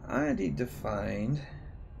see. I need to find...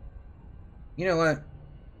 You know what?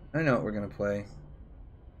 I know what we're going to play.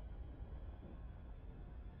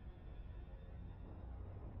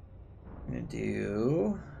 I'm going to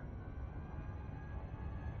do...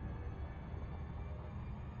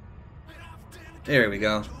 There we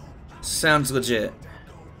go. Sounds legit.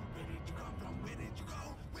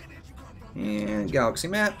 And galaxy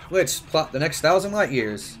map. Let's plot the next 1,000 light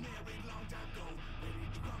years.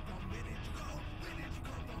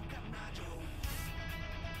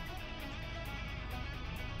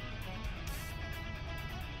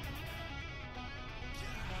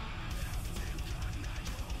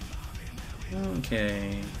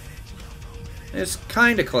 Okay. It's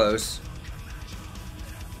kind of close.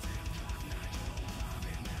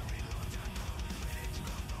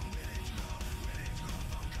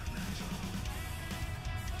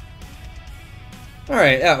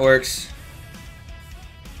 Alright, that works.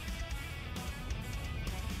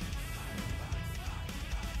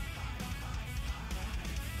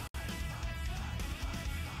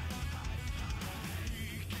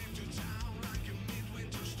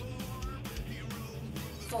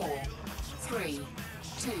 Four, 3,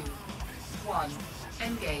 2, 1.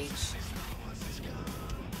 Engage.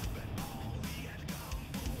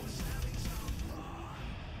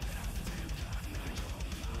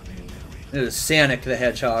 It is Sonic the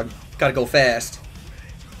Hedgehog. Gotta go fast.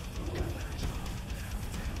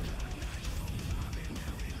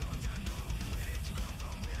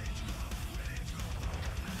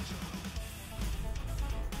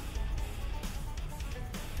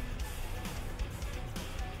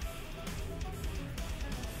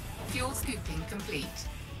 Fuel scooping complete.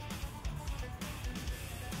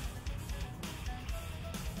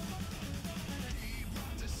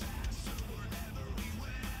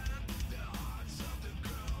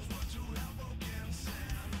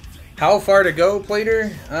 How far to go,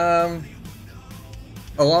 Plater? A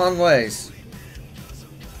long ways.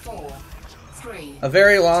 4, 3, A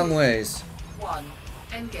very long ways. 1.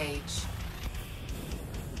 Engage.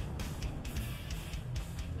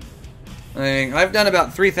 I've done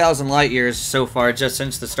about 3,000 light years so far, just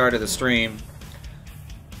since the start of the stream.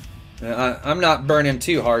 I'm not burning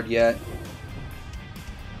too hard yet.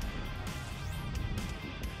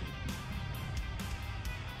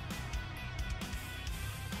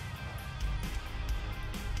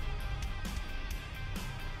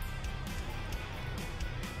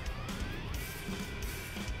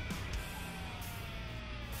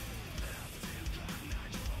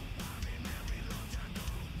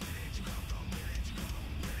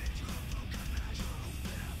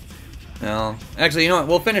 No. Actually, you know what?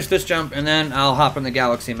 We'll finish this jump, and then I'll hop on the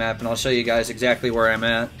galaxy map, and I'll show you guys exactly where I'm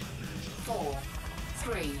at. 4,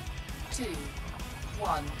 3, 2,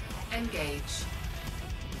 1. Engage.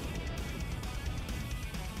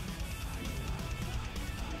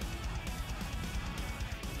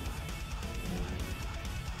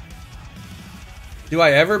 Do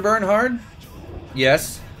I ever burn hard?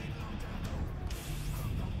 Yes.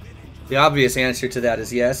 The obvious answer to that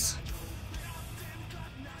is yes.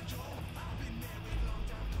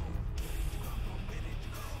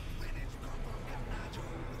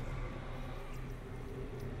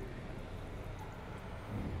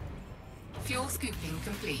 Fuel scooping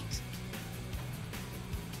complete.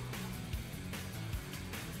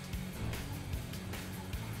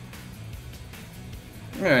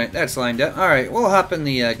 Alright, that's lined up. Alright, we'll hop in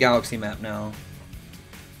the galaxy map now.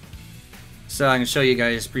 So I can show you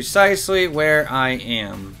guys precisely where I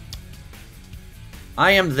am.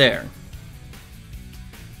 I am there.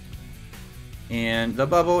 And the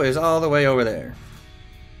bubble is all the way over there.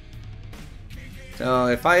 So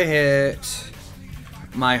if I hit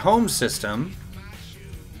my home system,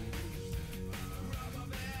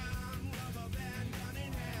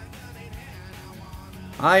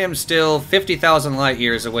 I am still 50,000 light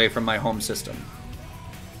years away from my home system.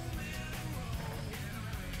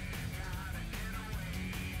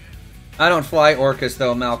 I don't fly Orcas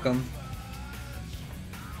though, Malcolm.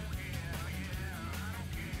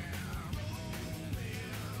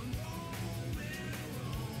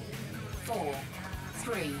 Four,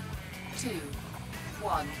 three, two,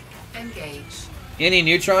 one. Engage. Any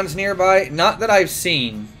neutrons nearby? Not that I've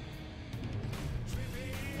seen.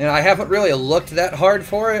 And I haven't really looked that hard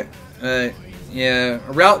for it. Yeah,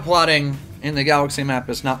 route plotting in the galaxy map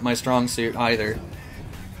is not my strong suit either.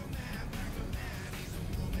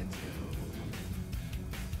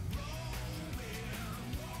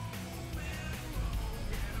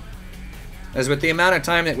 As with the amount of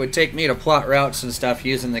time it would take me to plot routes and stuff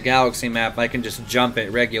using the galaxy map, I can just jump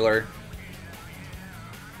it regular.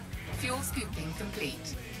 Fuel scooping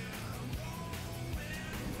complete.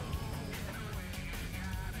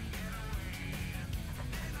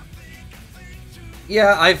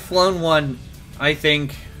 Yeah, I've flown one, I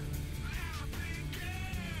think,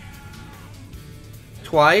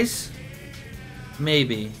 twice?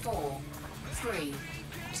 Maybe. Four, three,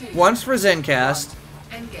 two. Once for Zencast,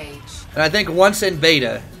 Engage. and I think once in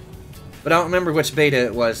beta. But I don't remember which beta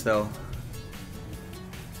it was, though.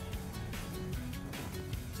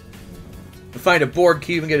 Find a Borg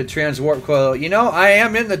cube and get a transwarp coil. You know, I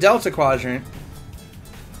am in the Delta Quadrant.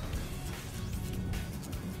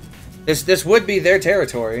 This would be their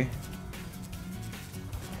territory.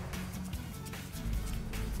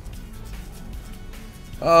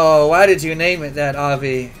 Oh, why did you name it that,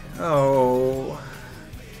 Avi? Oh.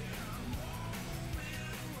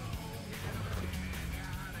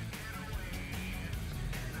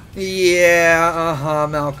 Yeah,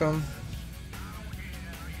 Malcolm.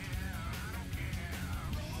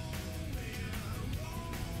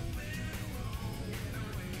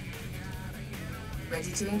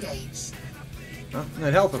 Ready to engage. Well,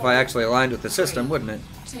 it'd help if I actually aligned with the system, wouldn't it?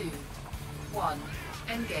 2, 1.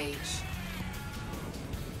 Engage.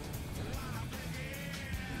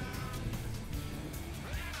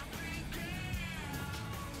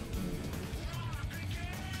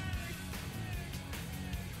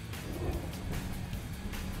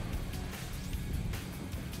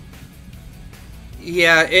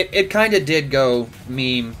 Yeah, it kind of did go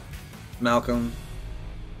meme, Malcolm.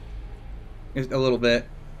 A little bit.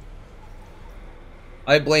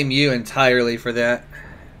 I blame you entirely for that.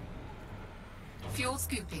 Fuel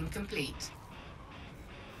scooping complete.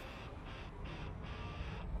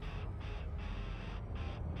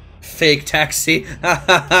 Fake taxi. 4,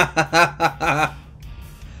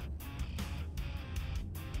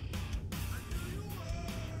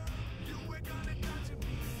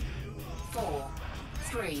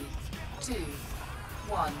 3, 2,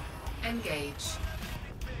 1. Engage.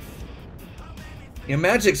 Your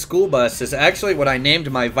Magic School Bus is actually what I named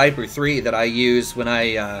my Viper 3 that I use when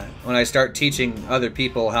I start teaching other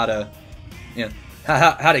people how to, you know,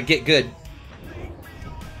 how to get good.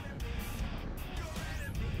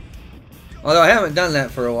 Although I haven't done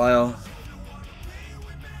that for a while.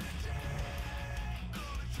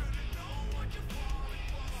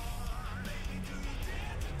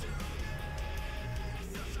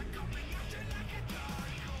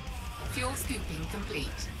 Fuel scooping complete.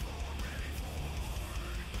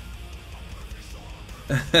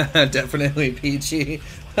 Definitely peachy.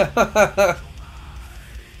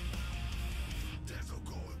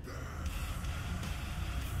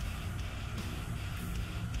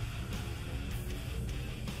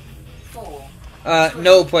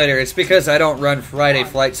 No, Plater. It's because I don't run Friday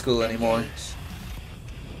flight school anymore.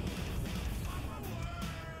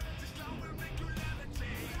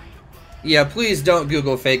 Yeah, please don't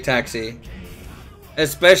Google fake taxi.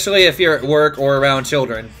 Especially if you're at work or around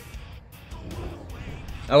children.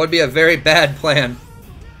 That would be a very bad plan.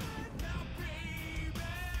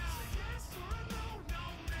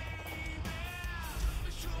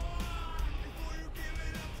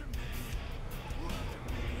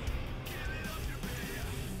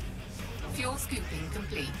 Fuel scooping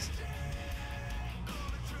complete.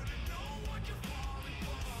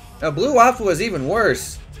 Now, Blue Waffle is even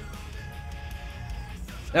worse.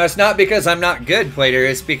 Now, it's not because I'm not good, Plater.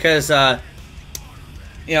 It's because,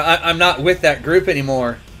 you know, I'm not with that group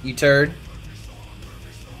anymore, you turd.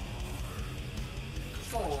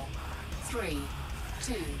 4, 3,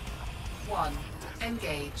 2, 1.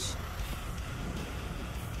 Engage.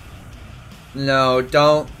 No,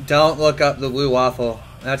 don't look up the Blue Waffle.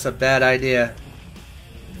 That's a bad idea.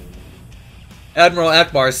 Admiral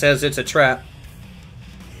Akbar says it's a trap.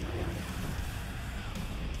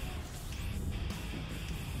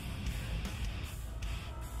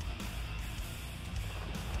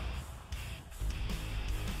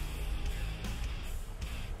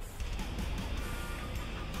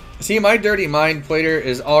 See, my dirty mind, Plater,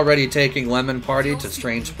 is already taking Lemon Party to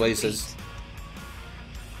strange places.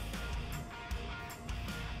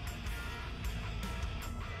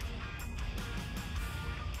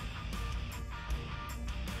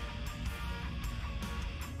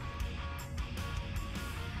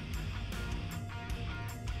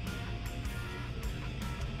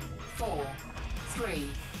 Four, 3,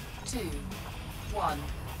 2, 1.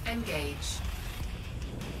 Engage.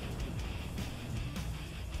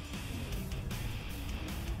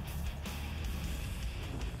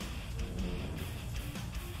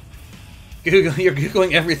 Google, you're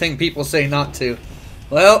Googling everything people say not to.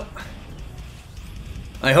 Well,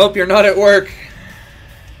 I hope you're not at work.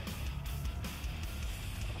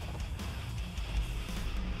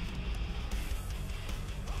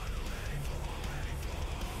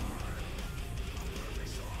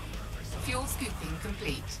 Fuel scooping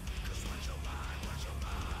complete.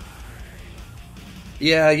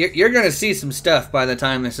 Yeah, you're going to see some stuff by the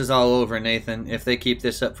time this is all over, Nathan, if they keep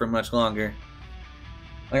this up for much longer.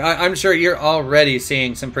 Like, I'm sure you're already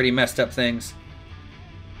seeing some pretty messed up things.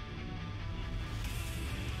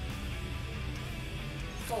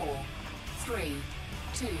 4, 3,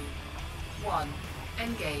 2, 1.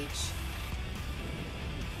 Engage.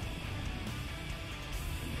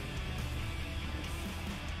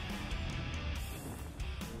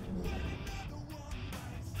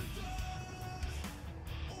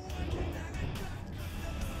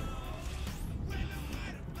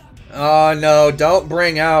 Oh no, don't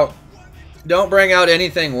bring out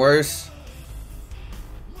anything worse.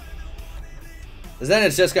 'Cause then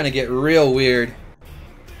it's just gonna get real weird.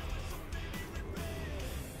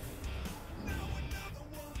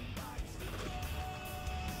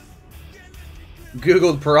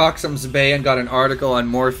 Googled Paroxysms Bay and got an article on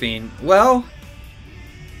morphine. Well,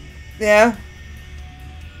 yeah.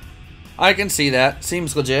 I can see that.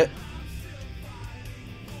 Seems legit.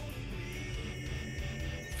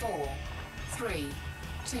 4, 3,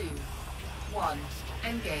 2, 1.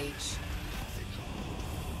 Engage.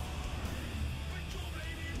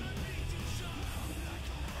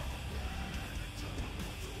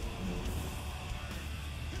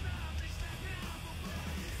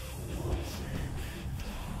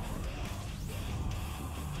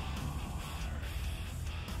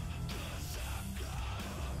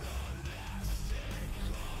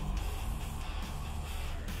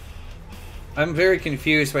 I'm very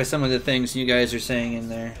confused by some of the things you guys are saying in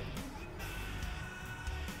there.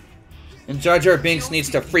 And Jar Jar Binks needs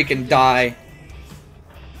to freaking die.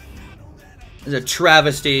 It's a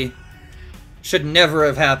travesty. Should never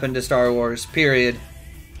have happened to Star Wars, period.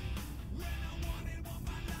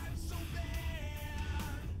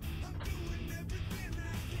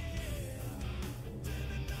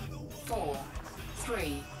 Four,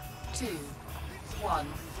 3, 2, 1.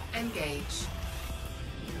 Engage.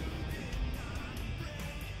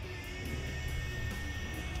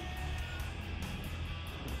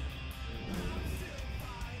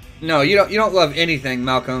 No, you don't love anything,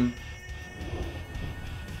 Malcolm.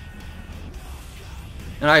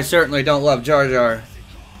 And I certainly don't love Jar Jar.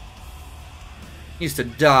 He needs to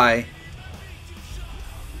die.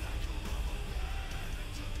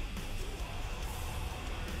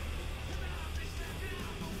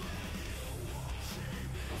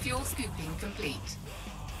 Fuel scooping complete.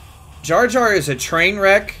 Jar Jar is a train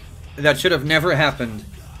wreck that should have never happened.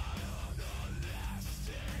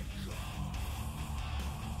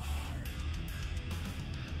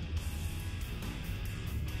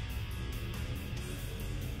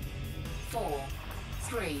 Four,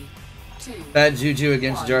 3, 2. Bad juju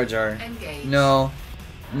against 1. Jar Jar. Engage. No.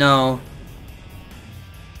 No.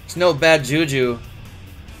 It's no bad juju.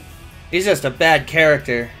 He's just a bad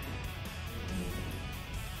character.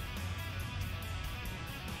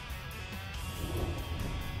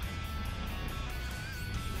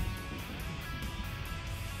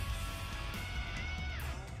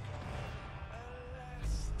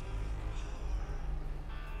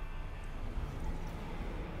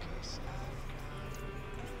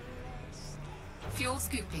 Fuel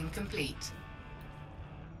scooping complete.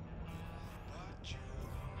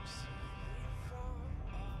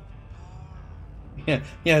 Yeah,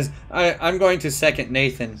 yes, I'm going to second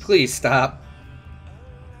Nathan. Please stop.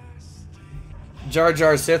 Jar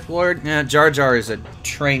Jar Sith Lord? Yeah, Jar Jar is a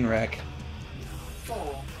train wreck.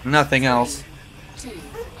 4, Nothing else. 2,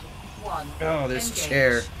 1. Oh, this Engage.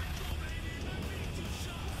 chair.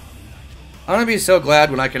 I'm gonna be so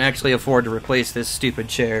glad when I can actually afford to replace this stupid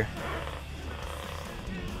chair.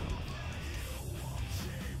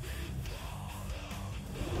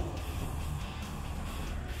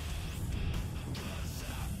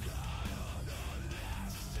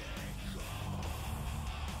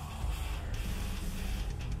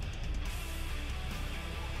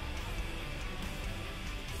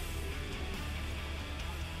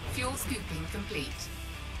 Fuel scooping complete.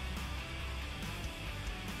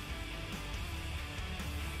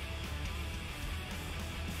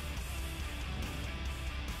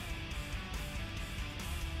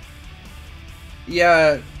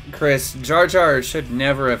 Yeah, Chris, Jar Jar should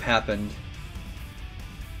never have happened.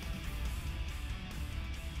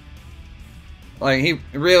 Like, he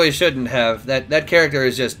really shouldn't have. That character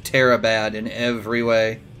is just Terra-bad in every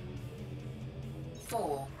way.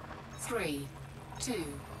 4, 3, 2,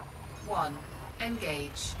 1.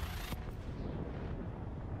 Engage.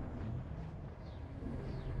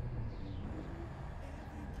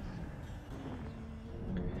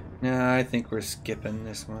 Nah, I think we're skipping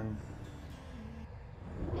this one.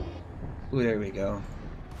 Ooh, there we go.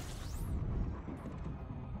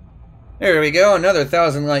 There we go, another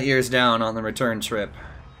 1,000 light years down on the return trip.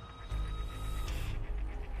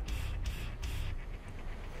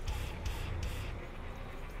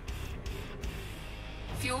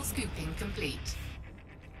 Fuel scooping complete.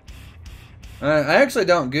 I actually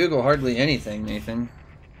don't Google hardly anything, Nathan.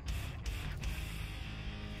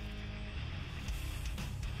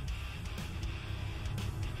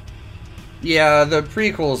 Yeah, the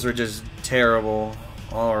prequels are just terrible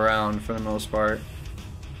all around for the most part.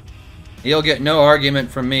 You'll get no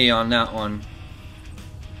argument from me on that one.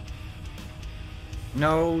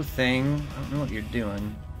 No thing. I don't know what you're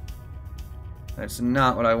doing. That's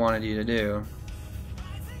not what I wanted you to do.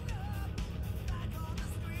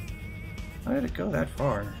 Why did it go that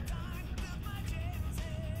far?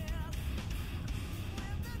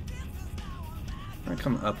 I'm gonna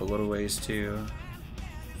come up a little ways too.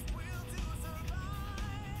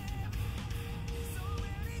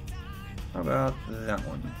 How about that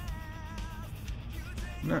one?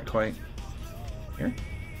 Not quite. Here?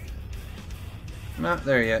 Not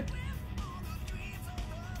there yet.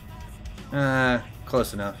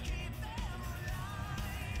 Close enough.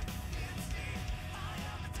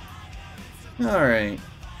 Alright.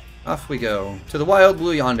 Off we go. To the wild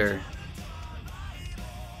blue yonder.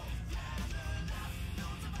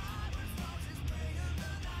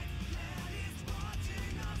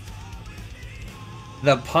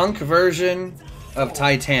 The punk version of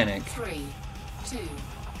Titanic. 3, 2,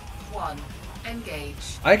 1. Engage.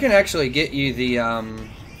 I can actually get you the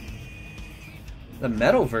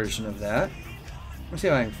metal version of that. Let's see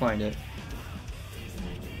if I can find it.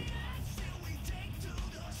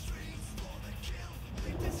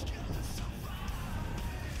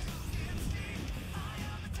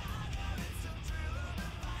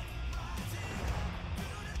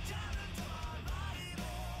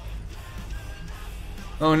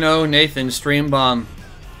 Oh no, Nathan, stream bomb.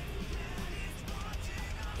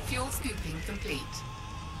 Fuel scooping complete.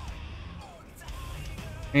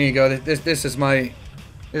 Here you go. This is my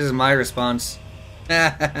response.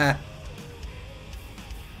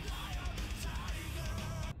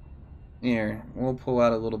 Here, we'll pull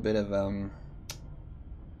out a little bit of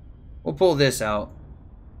we'll pull this out.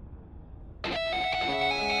 That's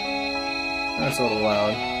a little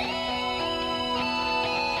loud.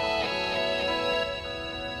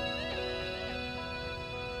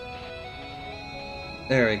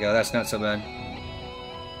 There we go, that's not so bad.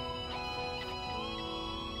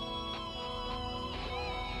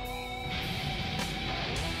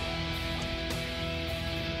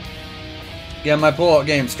 Yeah, my pull-out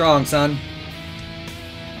game strong, son.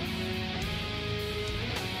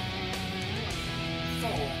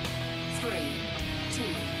 Four, three, two,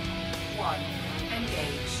 one.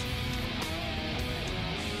 Engage.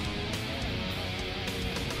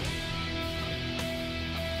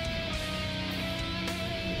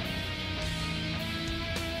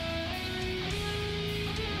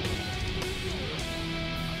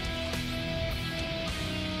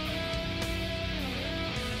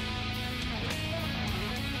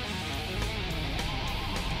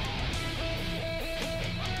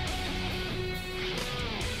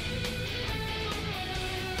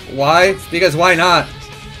 Why? Because why not?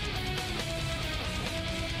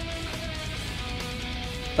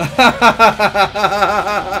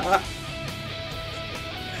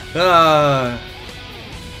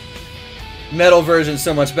 Metal version's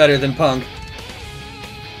so much better than punk.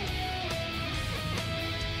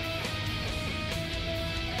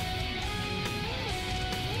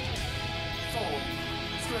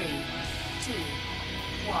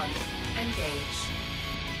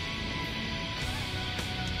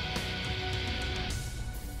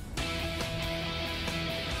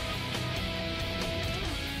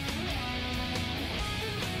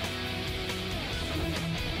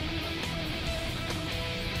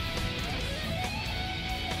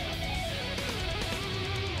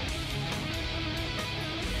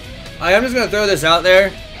 I am just gonna throw this out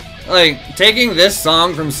there. Like, taking this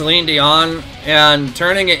song from Celine Dion and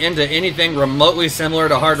turning it into anything remotely similar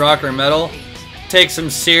to hard rock or metal takes some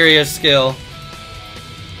serious skill.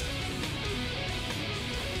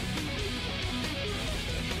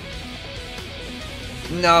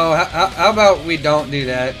 No, how about we don't do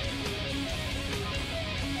that?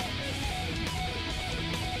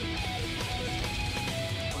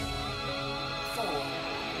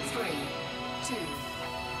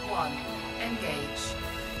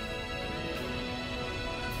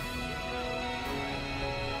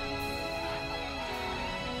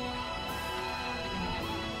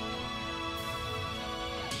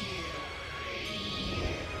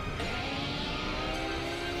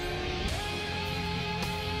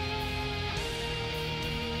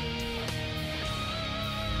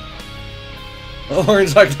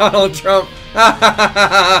 Orange like Donald Trump.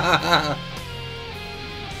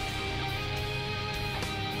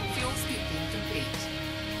 Fuel scooping complete.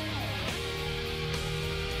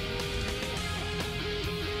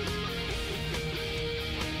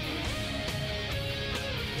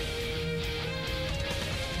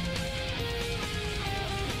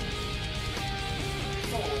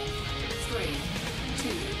 Four, three,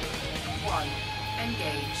 two, one,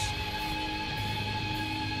 engage.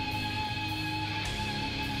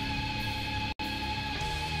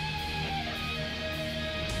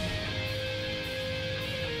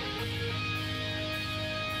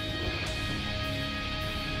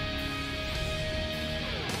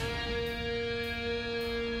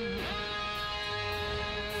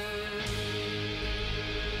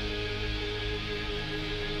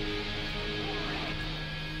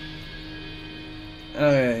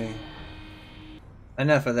 Okay.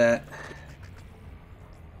 Enough of that.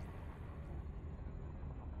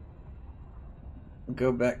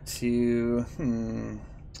 Go back to...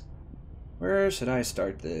 Where should I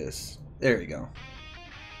start this? There we go.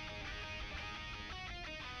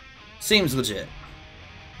 Seems legit.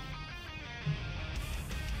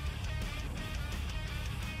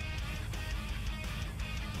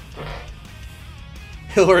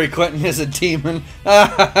 Hillary Clinton is a demon.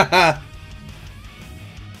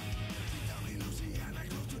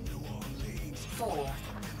 Four,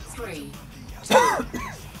 three, two,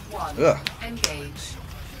 one, Ugh. engage.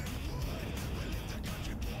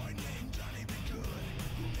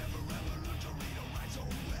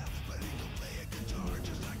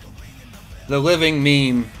 The living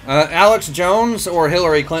meme. Alex Jones or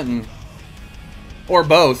Hillary Clinton? Or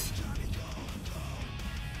both?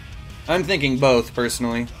 I'm thinking both,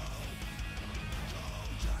 personally.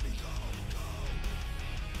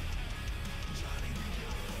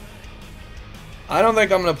 I don't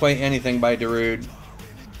think I'm going to play anything by Darude.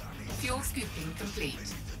 Fuel scooping complete.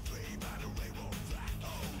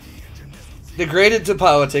 Degraded to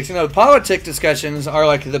politics. You know, politic discussions are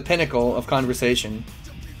like the pinnacle of conversation.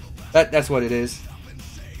 That's what it is.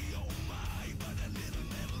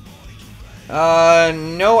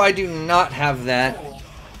 No, I do not have that.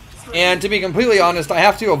 And to be completely honest, I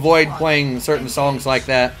have to avoid playing certain songs like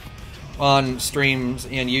that on streams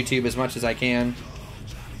and YouTube as much as I can.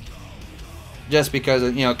 Just because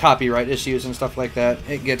of, you know, copyright issues and stuff like that.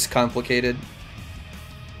 It gets complicated.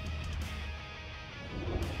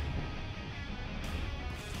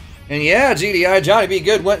 And yeah, GDI, Johnny B.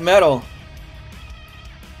 Good went metal.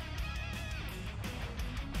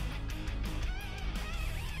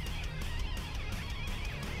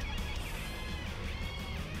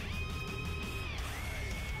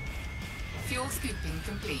 Fuel scooping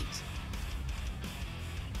complete.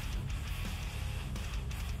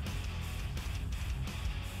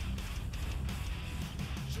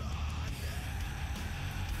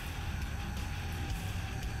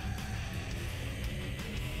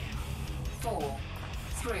 Four,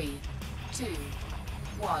 three, two,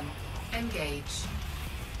 one, engage.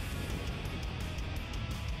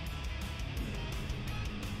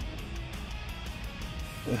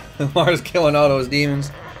 Mars killing all those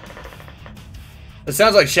demons. It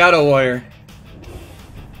sounds like Shadow Warrior.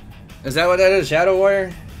 Is that what that is? Shadow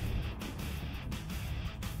Warrior?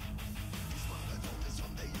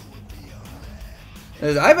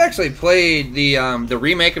 I've actually played the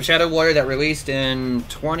remake of Shadow Warrior that released in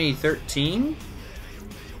 2013,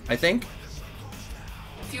 I think.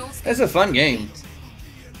 It's a fun game.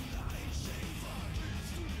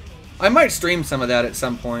 I might stream some of that at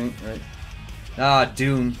some point. Ah,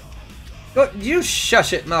 Doom. But you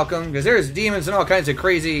shush it, Malcolm, because there's demons and all kinds of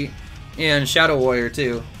crazy in Shadow Warrior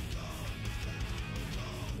too.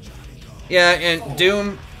 Yeah, and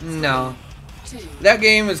Doom, no. That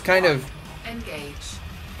game is kind of... Engage.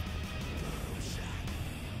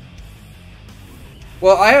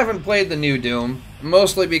 Well, I haven't played the new Doom,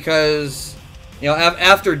 mostly because, you know,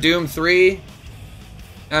 after Doom 3,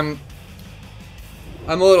 I'm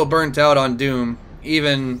a little burnt out on Doom,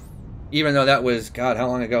 even though that was, God, how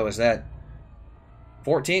long ago was that?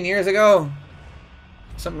 14 years ago?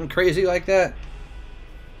 Something crazy like that?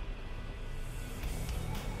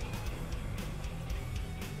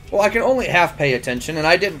 Well, I can only half pay attention, and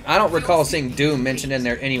I don't recall seeing Doom mentioned in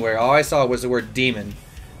there anywhere. All I saw was the word demon.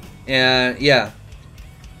 And, yeah.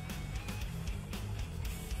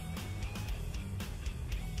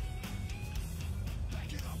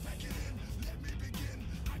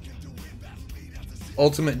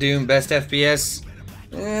 Ultimate Doom, best FPS?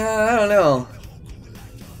 I don't know.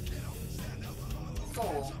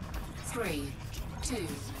 4, 3, 2,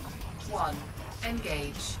 1,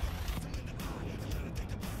 engage.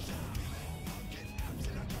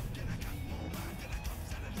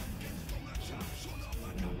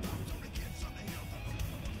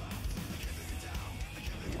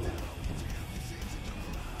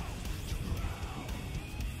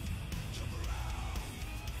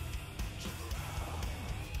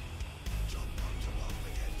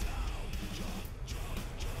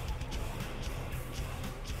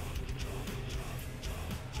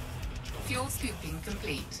 Fuel scooping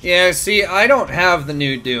complete. Yeah, see, I don't have the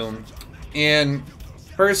new Doom, and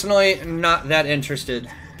personally, not that interested.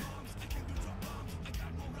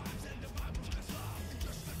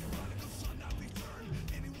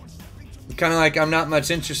 Kind of like I'm not much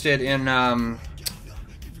interested in, I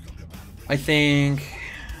think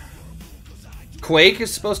Quake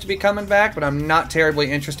is supposed to be coming back, but I'm not terribly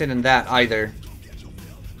interested in that either.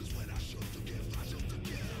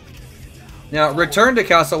 Now, Return to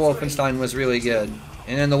Castle Wolfenstein was really good.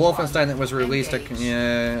 And then the Wolfenstein that was released a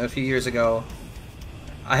few years ago,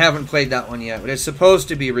 I haven't played that one yet, but it's supposed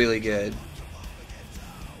to be really good.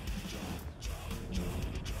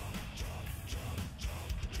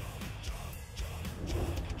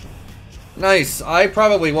 Nice. I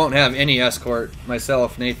probably won't have any escort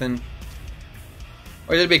myself, Nathan.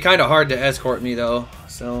 Or it'd be kind of hard to escort me, though,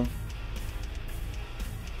 so...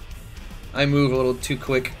 I move a little too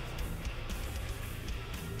quick.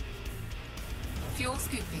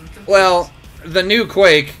 Well, the new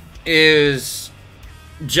Quake is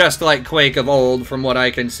just like Quake of old, from what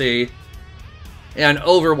I can see. And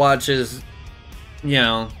Overwatch is, you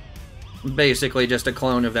know, basically just a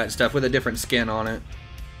clone of that stuff with a different skin on it.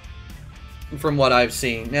 From what I've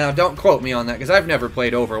seen. Now, don't quote me on that, because I've never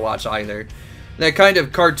played Overwatch either. That kind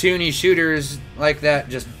of cartoony shooters like that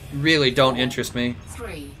just really don't interest me.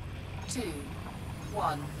 3, 2,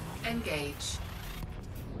 1, engage.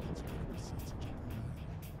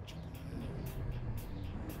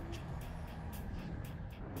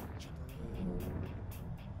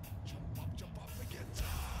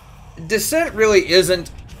 Descent really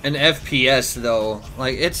isn't an FPS, though.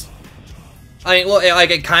 Like, it's... I mean, well, like,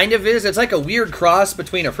 it kind of is. It's like a weird cross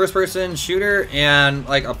between a first-person shooter and,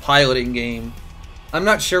 like, a piloting game. I'm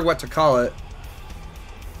not sure what to call it.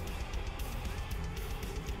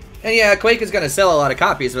 And yeah, Quake is going to sell a lot of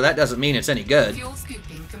copies, but that doesn't mean it's any good. Fuel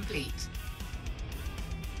scooping complete.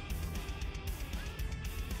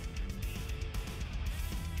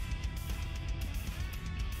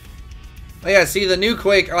 Yeah, see, the new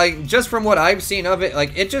Quake, like, just from what I've seen of it,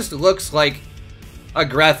 like, it just looks like a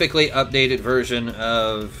graphically updated version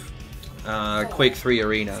of Quake 3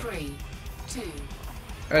 Arena. 3, 2,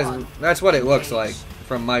 That's what it looks like,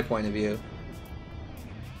 from my point of view.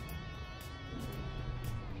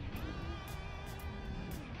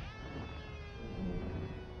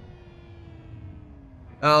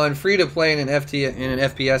 Oh, and free to play in an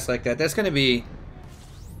FPS like that, that's going to be...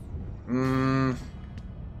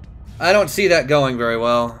 I don't see that going very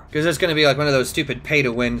well, because it's going to be like one of those stupid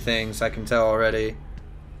pay-to-win things, I can tell already.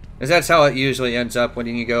 Because that's how it usually ends up when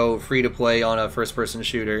you go free-to-play on a first-person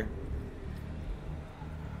shooter.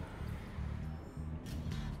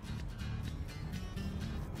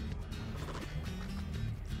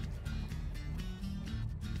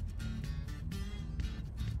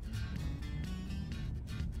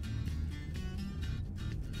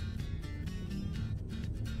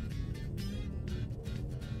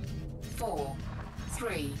 4,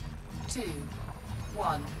 3, 2,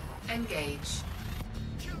 1, engage.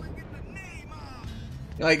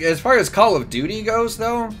 Like, as far as Call of Duty goes,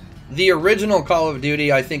 though, the original Call of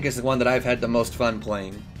Duty, I think, is the one that I've had the most fun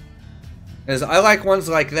playing. Because I like ones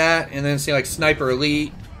like that, and then see, like, Sniper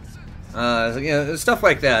Elite, you know, stuff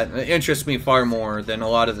like that. It interests me far more than a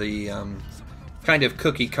lot of the kind of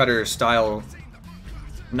cookie-cutter style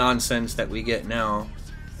nonsense that we get now.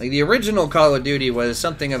 Like, the original Call of Duty was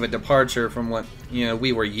something of a departure from what, you know,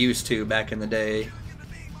 we were used to back in the day.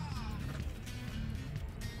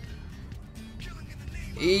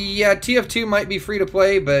 Yeah, TF2 might be free to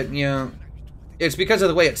play, but, you know, it's because of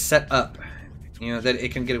the way it's set up, you know, that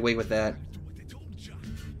it can get away with that.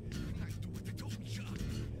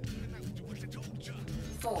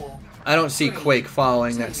 I don't see Quake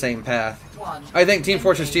following that same path. I think Team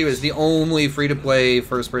Fortress 2 is the only free-to-play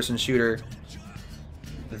first-person shooter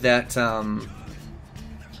that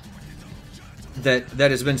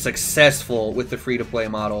that has been successful with the free-to-play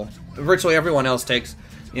model. Virtually everyone else takes,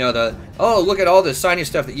 you know, the, oh, look at all the shiny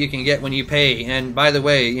stuff that you can get when you pay, and by the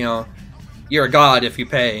way, you know, you're a god if you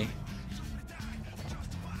pay.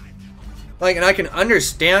 Like, and I can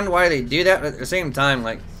understand why they do that, but at the same time,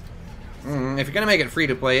 like, if you're gonna make it free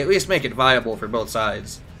to play, at least make it viable for both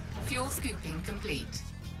sides. Fuel scooping complete.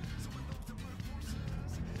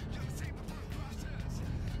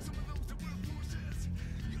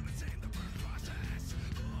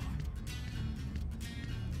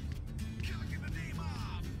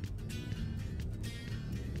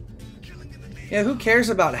 Yeah, who cares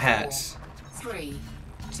about hats? 4, 3,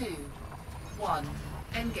 2, 1,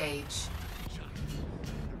 engage.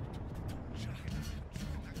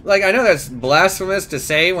 Like, I know that's blasphemous to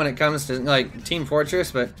say when it comes to, like, Team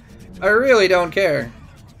Fortress, but I really don't care.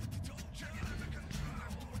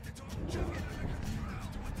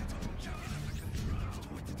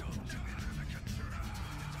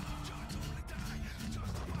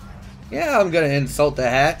 Yeah, I'm gonna insult the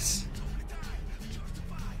hats.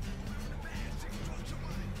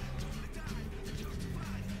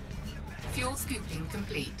 Fuel scooping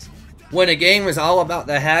complete. When a game is all about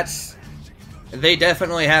the hats, they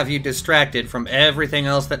definitely have you distracted from everything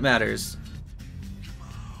else that matters.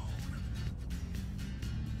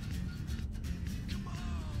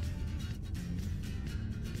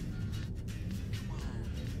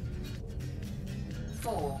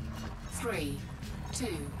 Four, 3, 2,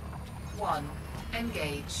 1,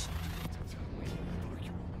 engage.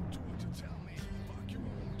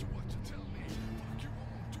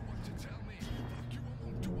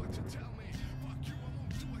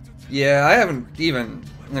 Yeah, I haven't even...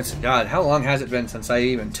 God, how long has it been since I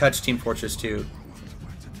even touched Team Fortress 2?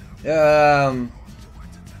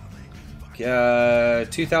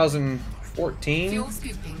 2014? Fuel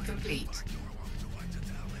scooping complete.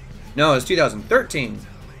 No, it's 2013.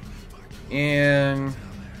 And...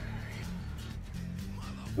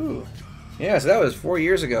 Ooh. Yeah, so that was 4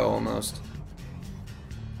 years ago, almost.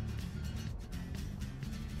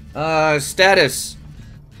 Status.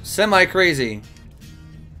 Semi-crazy.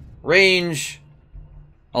 Range.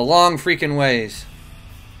 A long freaking ways.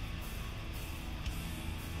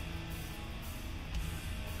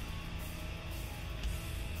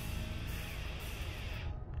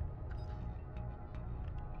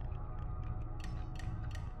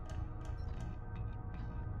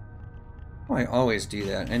 Oh, I always do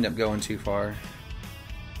that. End up going too far.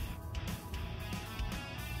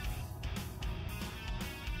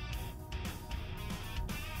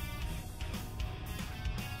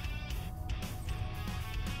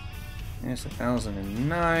 It's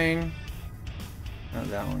 1009. Not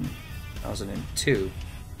that one. 1002.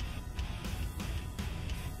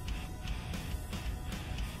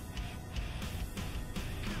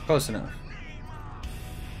 Close enough.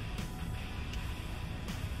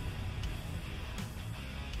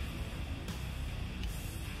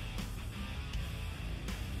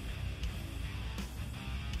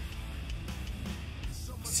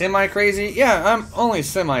 Semi-crazy? Yeah, I'm only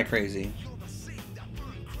semi-crazy.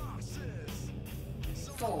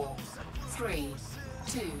 4, 3,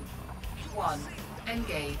 2, 1,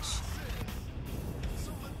 engage.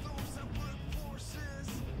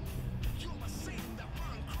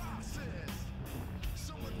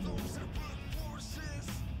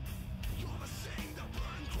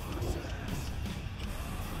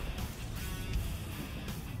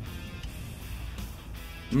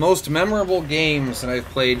 Most memorable games that I've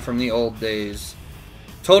played from the old days.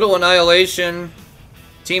 Total Annihilation,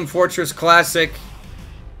 Team Fortress Classic,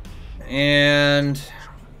 and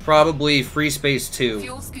probably Free Space 2.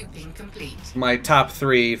 Fuel scooping complete. My top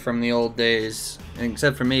 3 from the old days,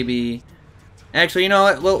 except for maybe Actually, you know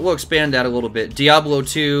what? We'll expand that a little bit. Diablo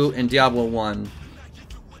 2 and Diablo 1.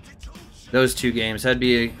 Those two games. That'd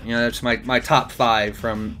be, you know, that's my top 5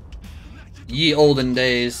 from ye olden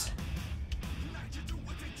days.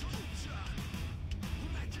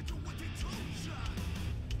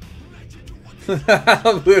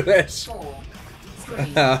 Bluish. 4, 3,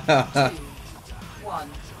 2, 1,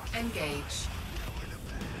 engage.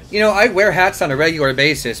 You know, I wear hats on a regular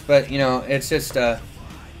basis, but you know, it's just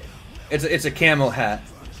it's a camel hat,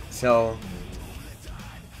 so.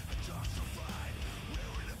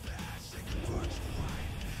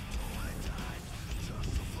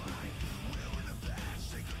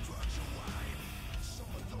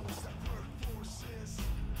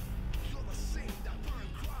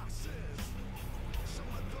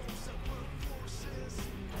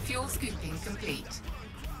 Fuel scooping complete.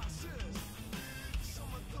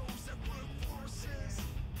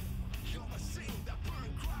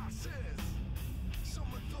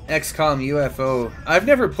 XCOM UFO. I've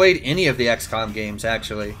never played any of the XCOM games,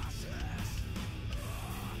 actually.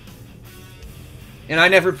 And I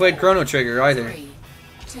never played Chrono Trigger either. 3,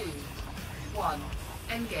 2, 1,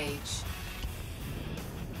 engage.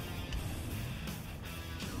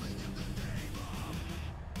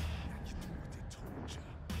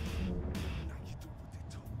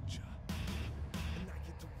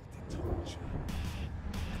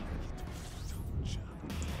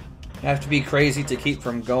 Have to be crazy to keep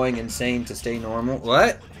from going insane to stay normal.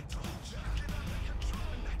 What?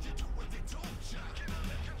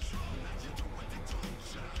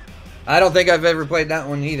 I don't think I've ever played that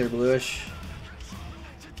one either, Bluish.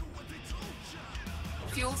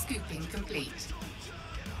 Fuel scooping complete.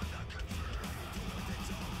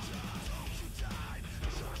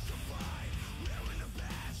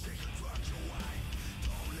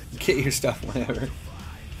 Get your stuff whenever.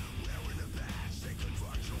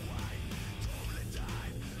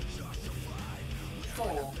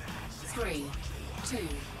 Four, 3, 2,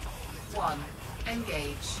 1,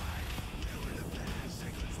 engage.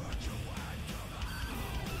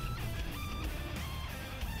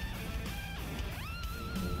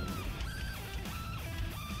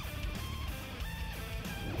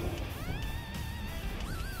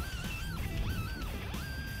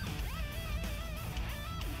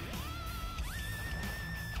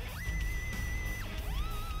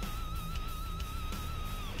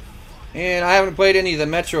 And I haven't played any of the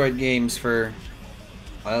Metroid games for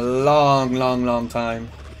a long time.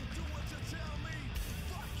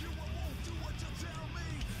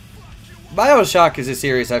 BioShock is a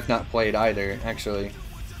series I've not played either, actually.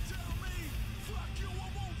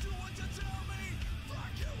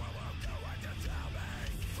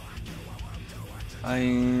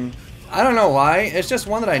 I don't know why. It's just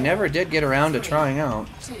one that I never did get around to trying out.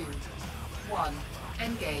 2, 1,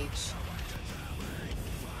 engage.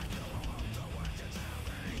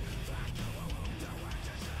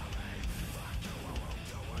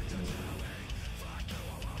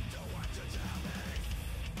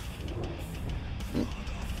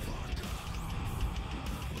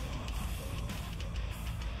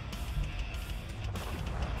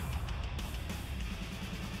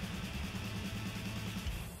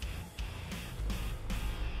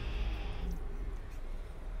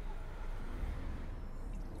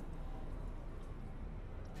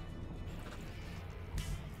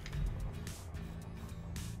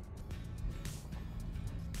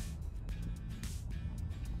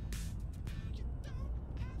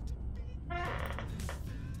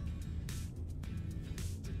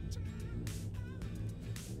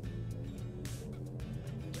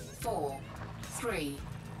 Four, 3,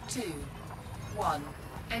 2, 1,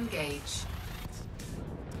 engage.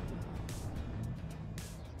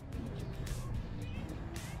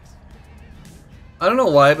 I don't know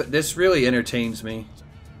why, but this really entertains me.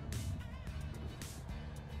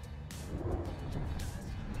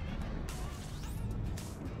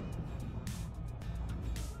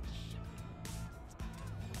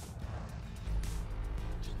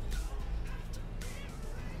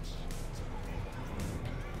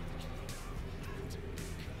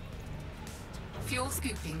 Fuel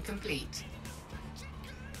scooping complete.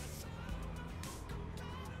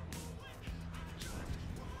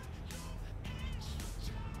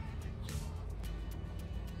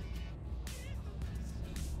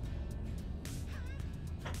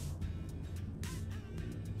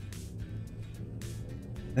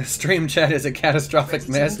 The stream chat is a catastrophic Ready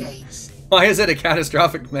to mess. engage. Why is it a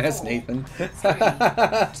catastrophic mess, Nathan? 3, 2,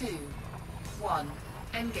 1,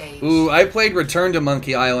 engage. Ooh, I played Return to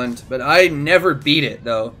Monkey Island, but I never beat it,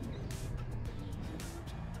 though.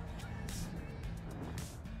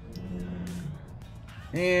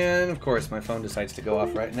 And of course my phone decides to go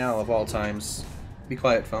off right now of all times. Be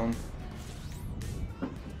quiet, phone.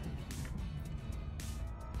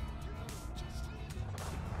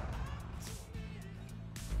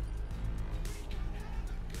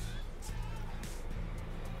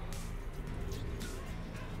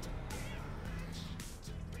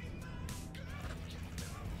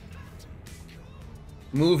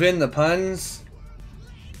 Move in the puns.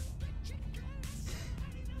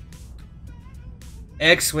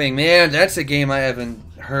 X-Wing, man, that's a game I haven't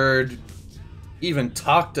heard even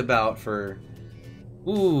talked about for,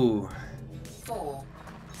 ooh, 4,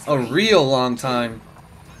 a 3, real long time.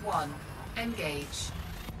 1. Engage.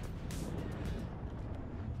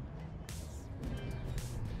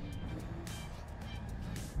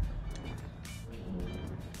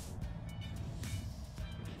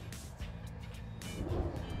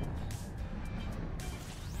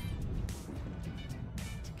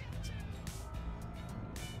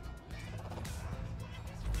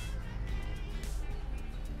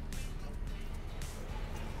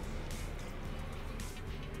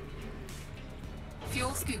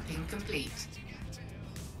 Fuel scooping complete.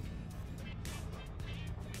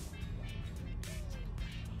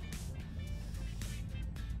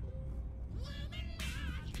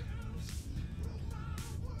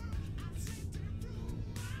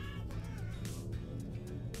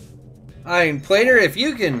 I mean, Plater, if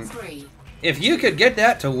you could get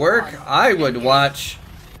that to work, I would watch.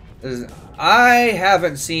 I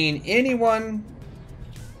haven't seen anyone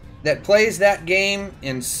that plays that game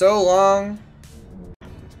in so long.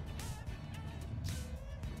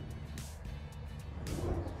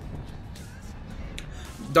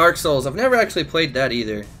 Dark Souls, I've never actually played that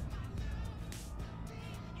either.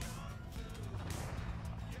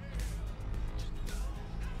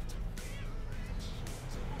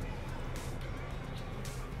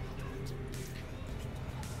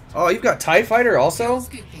 Oh, you've got TIE Fighter also?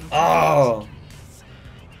 Oh,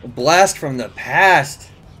 a blast from the past.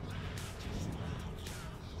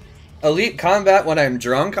 Elite Combat when I'm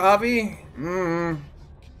drunk, Avi?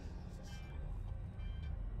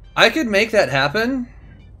 I could make that happen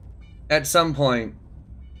at some point.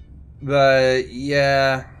 But,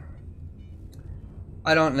 yeah.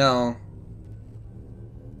 I don't know.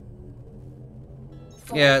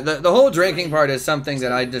 Yeah, the whole drinking part is something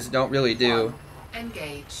that I just don't really do.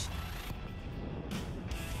 Engage.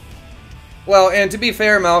 Well, and to be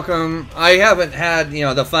fair, Malcolm, I haven't had,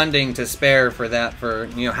 the funding to spare for that for,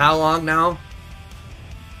 how long now?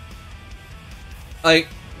 Like,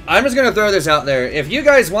 I'm just gonna throw this out there. If you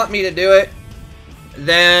guys want me to do it,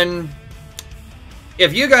 then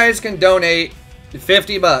if you guys can donate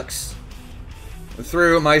 $50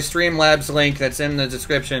 through my Streamlabs link that's in the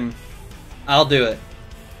description, I'll do it.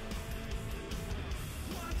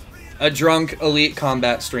 A drunk Elite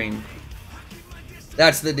Combat stream.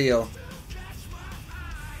 That's the deal.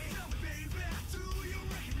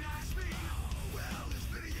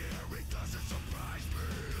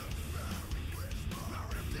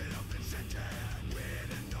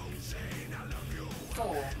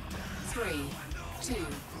 Four, three, two,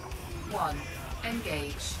 one.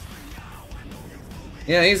 Engage.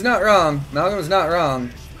 Yeah, he's not wrong. Malcolm's not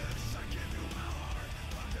wrong.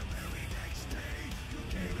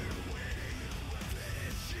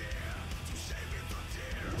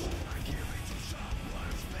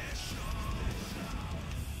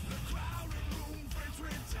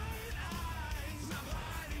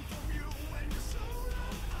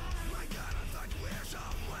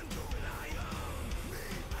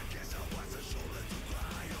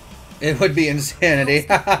 It would be insanity.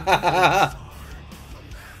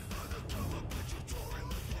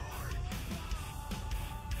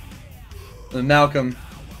 Malcolm,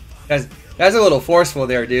 that's a little forceful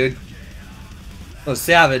there, dude. A little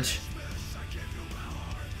savage.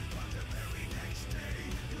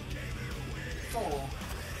 4,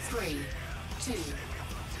 3, 2,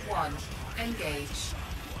 1. Engage.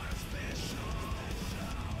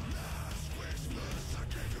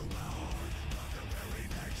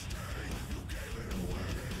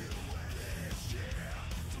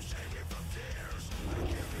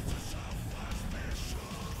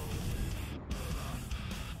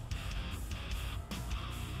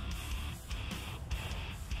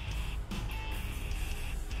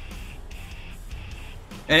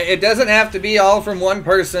 And it doesn't have to be all from one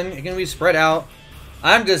person. It can be spread out.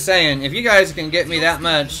 I'm just saying, if you guys can get me that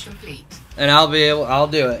much, and I'll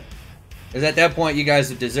do it. Because at that point, you guys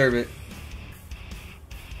deserve it.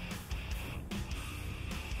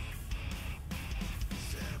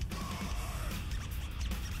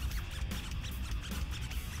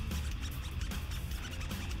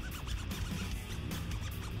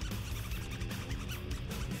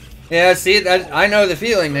 Yeah, see, that, I know the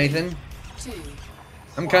feeling, Nathan. 2.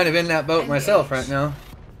 I'm kind of in that boat myself right now.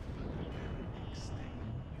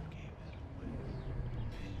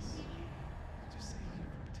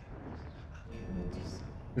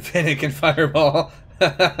 Finnegan Fireball.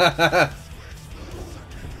 A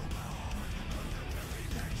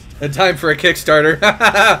time for a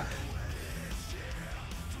Kickstarter.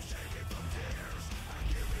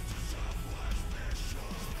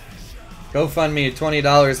 Go fund me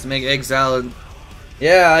 $20 to make egg salad.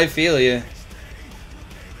 Yeah, I feel you.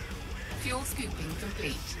 Fuel scooping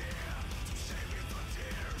complete.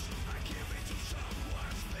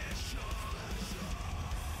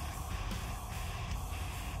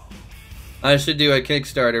 I should do a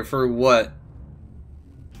Kickstarter for what?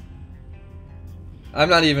 I'm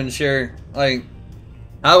not even sure. Like,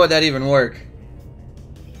 how would that even work?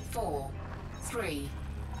 4, 3,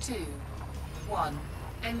 2, 1.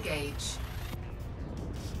 Engage.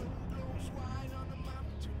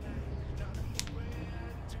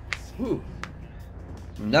 Ooh.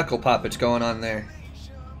 Knuckle poppage going on there.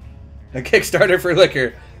 A Kickstarter for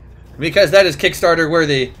liquor. Because that is Kickstarter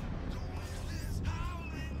worthy.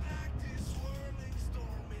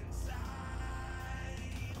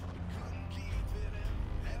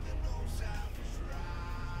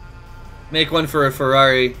 Make one for a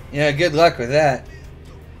Ferrari. Yeah, good luck with that.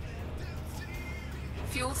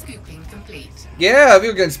 Fuel scooping complete. Yeah, if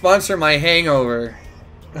you can sponsor my hangover.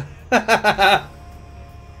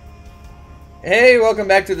 Hey, welcome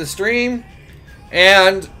back to the stream.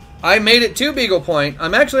 And I made it to Beagle Point.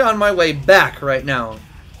 I'm actually on my way back right now.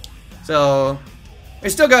 So, I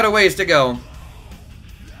still got a ways to go.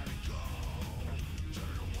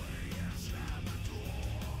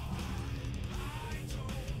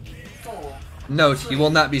 Note, you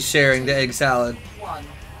will not be sharing the egg salad. 1.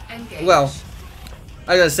 Engage. Well,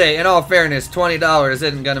 I gotta say, in all fairness, $20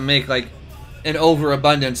 isn't gonna make like an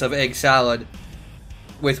overabundance of egg salad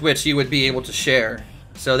with which you would be able to share.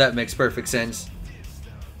 So that makes perfect sense.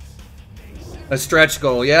 A stretch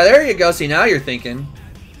goal. Yeah, there you go. See, now you're thinking.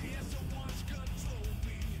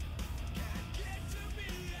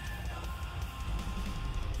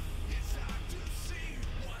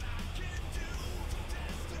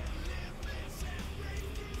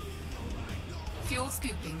 Fuel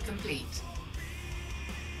scooping complete.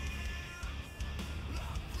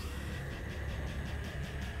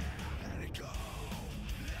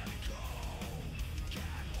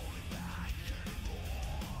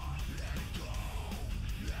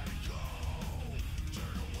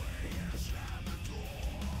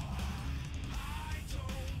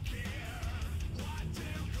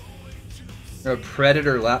 A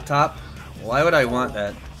Predator laptop? Why would I want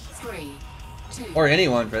that? 3, 2. Or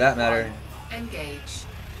anyone for that matter. Engage.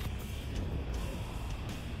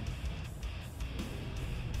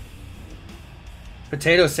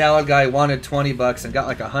 Potato salad guy wanted 20 bucks and got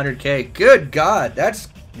like 100K. Good God, that's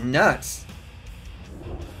nuts.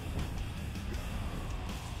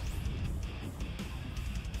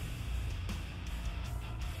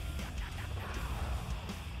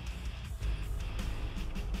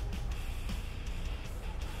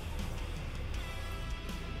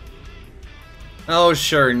 Oh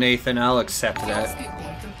sure, Nathan, I'll accept Fuel that.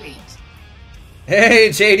 scooping complete. Hey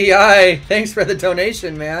JDI, thanks for the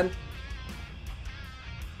donation, man.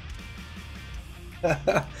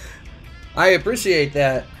 I appreciate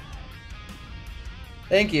that.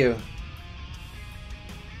 Thank you.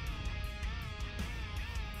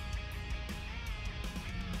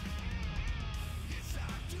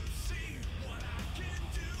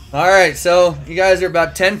 Alright, so you guys are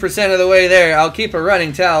about 10% of the way there. I'll keep a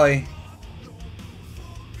running tally.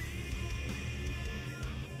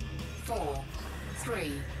 4,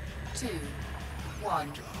 3, 2,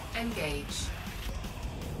 1. Engage.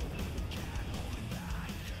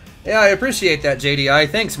 Yeah, I appreciate that, JDI.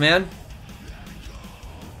 Thanks, man.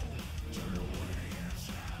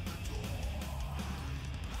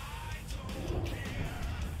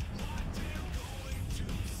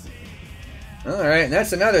 Alright,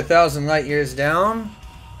 that's another 1,000 light years down.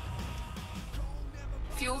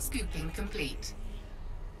 Fuel scooping complete.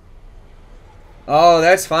 Oh,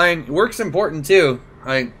 that's fine. Work's important, too.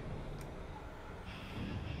 I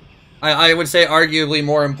would say arguably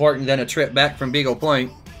more important than a trip back from Beagle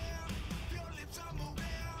Point.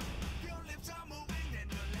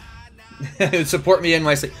 Support me in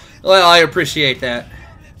my sleep. Well, I appreciate that.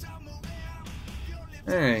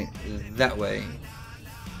 Alright, that way.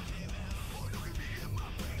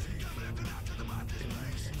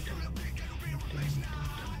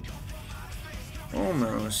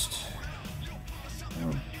 Almost.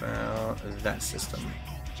 How about that system?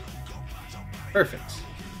 Perfect.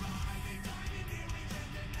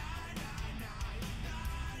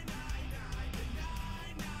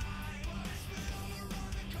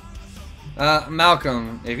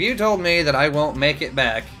 Malcolm, if you told me that I won't make it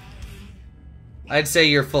back, I'd say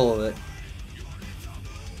you're full of it.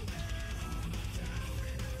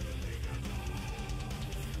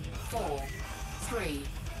 Four, three,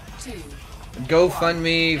 two.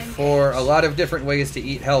 GoFundMe for a lot of different ways to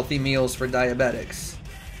eat healthy meals for diabetics.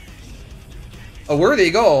 A worthy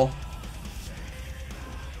goal.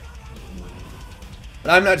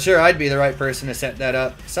 But I'm not sure I'd be the right person to set that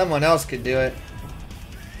up. Someone else could do it.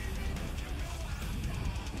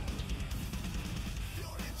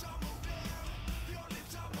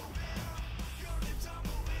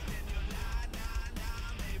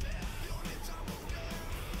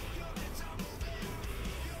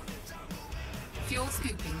 Fuel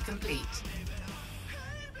scooping complete.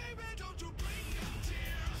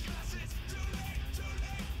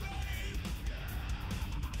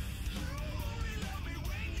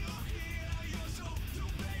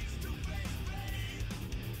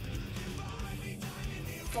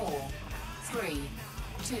 Four, three,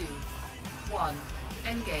 two, one.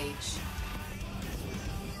 Engage.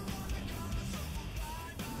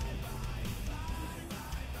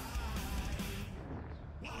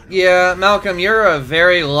 Yeah, Malcolm, you're a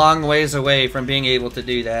very long ways away from being able to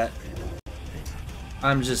do that.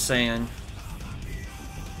 I'm just saying.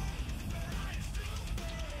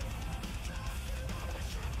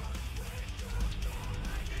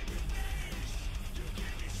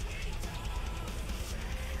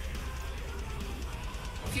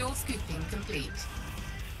 Fuel scooping complete.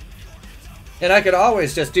 And I could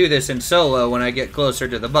always just do this in solo when I get closer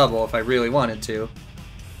to the bubble if I really wanted to.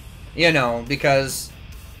 You know, because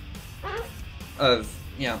of,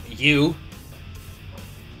 you know, you.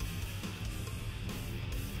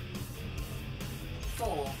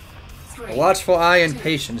 Four, three, A watchful eye and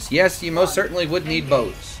patience. Yes, you most certainly would need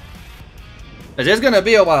both. It is going to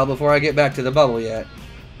be a while before I get back to the bubble yet.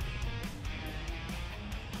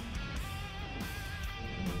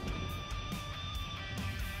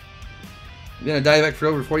 You've been a diabetic for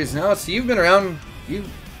over 40 years now, so you've been around,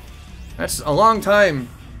 that's a long time.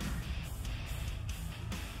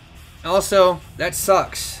 Also, that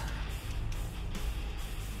sucks.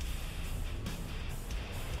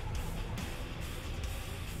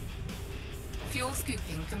 Fuel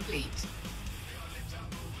scooping complete.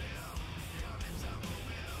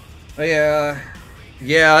 Oh,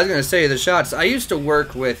 yeah, I was gonna say the shots. I used to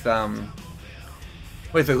work with a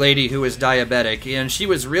lady who was diabetic, and she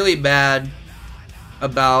was really bad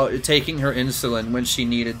about taking her insulin when she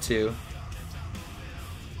needed to.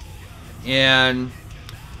 And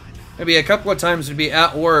maybe a couple of times would be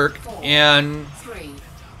at work, and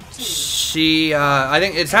she, I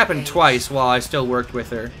think it's happened twice while I still worked with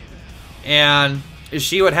her, and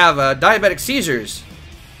she would have diabetic seizures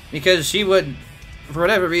because she would, for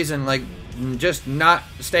whatever reason, like, just not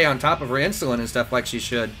stay on top of her insulin and stuff like she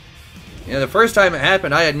should. You know, the first time it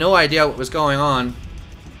happened, I had no idea what was going on.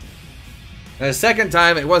 And the second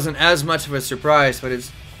time, it wasn't as much of a surprise, but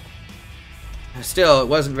it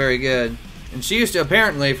wasn't very good. And she used to,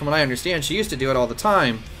 apparently, from what I understand, she used to do it all the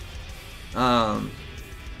time.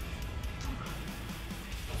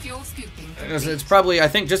 Fuel scooping. It's probably, I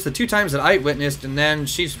think, just the 2 times that I witnessed, and then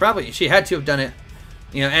she had to have done it,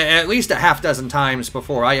 you know, at least a half dozen times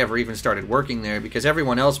before I ever even started working there, because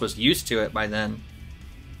everyone else was used to it by then.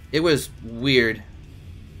 It was weird.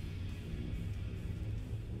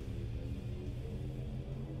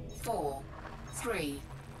 4, 3,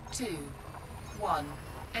 2, 1.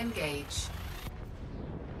 Engage.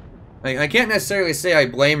 I can't necessarily say I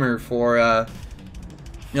blame her for,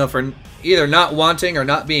 you know, for either not wanting or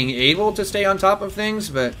not being able to stay on top of things,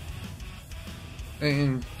 but I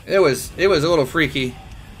mean, it was a little freaky.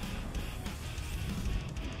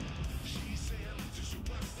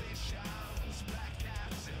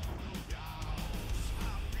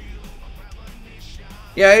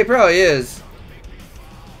 Yeah, he probably is.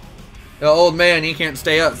 The old man, he can't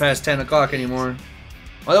stay up past 10 o'clock anymore.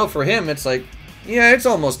 Although for him, it's like, yeah, it's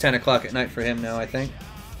almost 10 o'clock at night for him now, I think.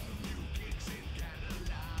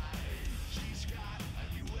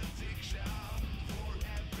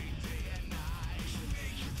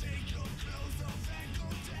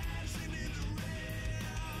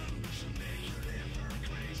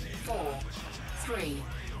 Four, 3,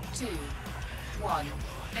 2, 1.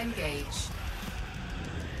 Engage.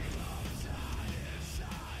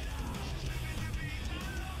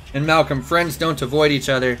 And Malcolm, friends don't avoid each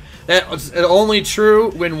other. That's only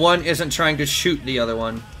true when one isn't trying to shoot the other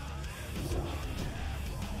one.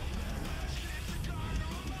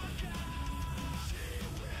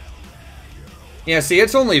 Yeah, see,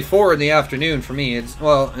 it's only 4 in the afternoon for me.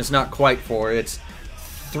 Well, it's not quite 4. It's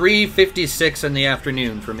 3:56 in the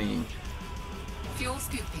afternoon for me.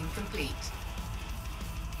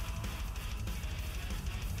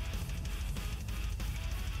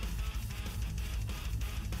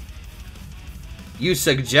 You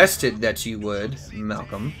suggested that you would,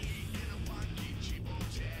 Malcolm.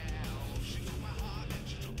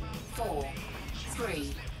 4,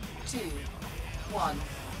 3, 2, 1.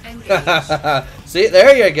 Engage. See,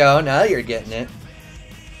 there you go. Now you're getting it.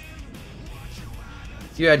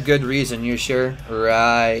 You had good reason, you sure?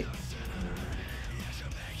 Right.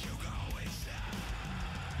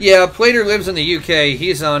 Yeah, Plater lives in the UK.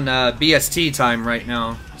 He's on BST time right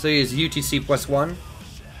now. So he's UTC +1,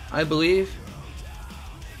 I believe.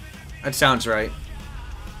 That sounds right.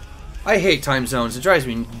 I hate time zones. It drives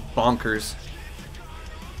me bonkers.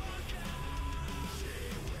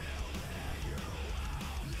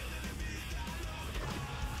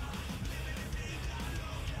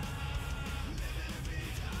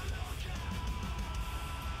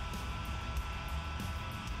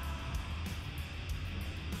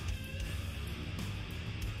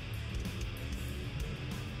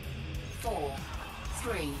 Four,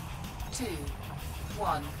 3, 2,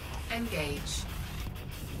 1. Engage.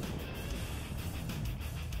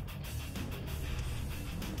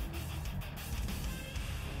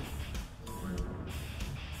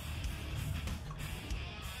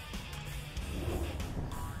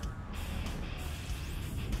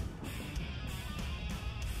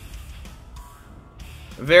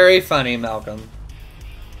 Very funny, Malcolm.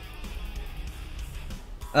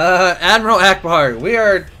 Admiral Akbar, we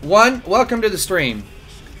are, 1, welcome to the stream.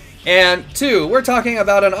 And 2, we're talking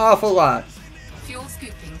about an awful lot. Fuel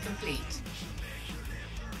scooping complete.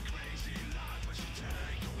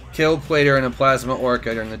 Kill Plater and a Plasma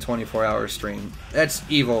Orca during the 24-hour stream. That's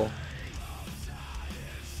evil.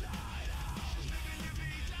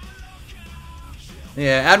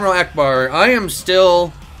 Yeah, Admiral Akbar, I am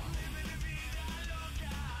still...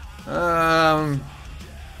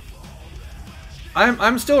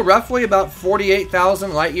 I'm still roughly about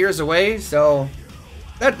 48,000 light years away, so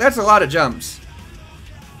that's a lot of jumps.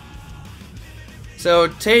 So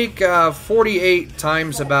take 48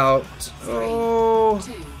 times about 3, 2,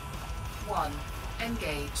 1.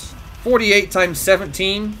 Engage. 48 times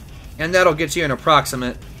 17, and that'll get you an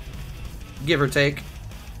approximate, give or take.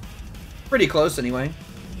 Pretty close anyway.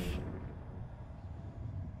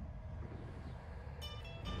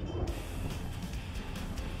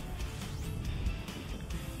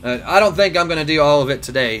 I don't think I'm going to do all of it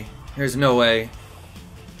today. There's no way.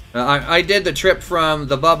 I did the trip from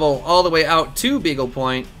the bubble all the way out to Beagle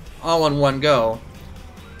Point all in one go.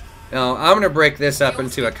 Now, I'm going to break this up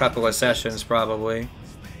into a couple of sessions probably.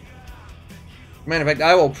 Matter of fact,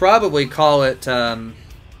 I will probably call it...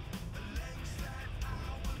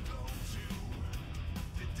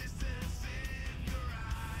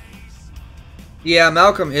 Yeah,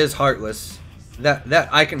 Malcolm is heartless. That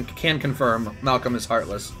I can confirm. Malcolm is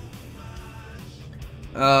heartless.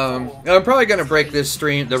 I'm probably gonna break this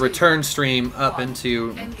stream, the return stream, up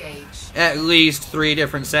into at least 3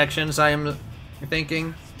 different sections. I am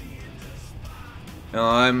thinking. No,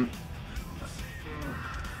 I'm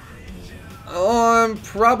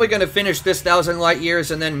probably gonna finish this 1,000 light years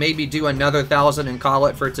and then maybe do another 1,000 and call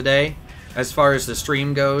it for today, as far as the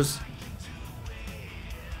stream goes.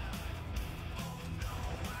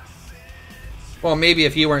 Well, maybe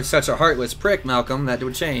if you weren't such a heartless prick, Malcolm, that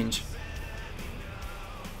would change.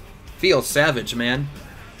 Feel savage, man.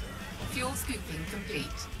 Fuel scooping complete.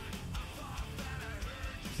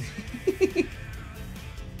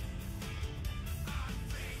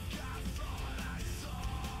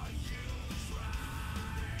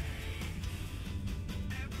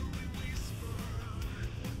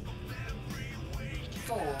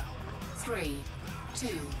 Four, 3, 2,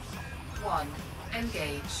 1.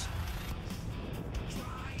 Engage.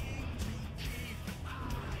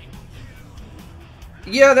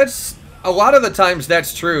 Yeah, that's... A lot of the times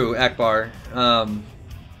that's true, Akbar.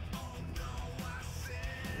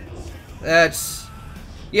 That's...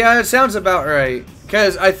 Yeah, it sounds about right.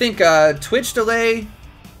 Because I think Twitch delay...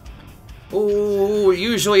 Ooh,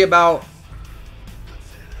 usually about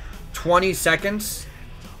 20 seconds.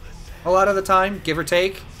 A lot of the time, give or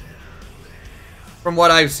take. From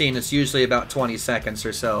what I've seen, it's usually about 20 seconds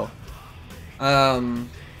or so.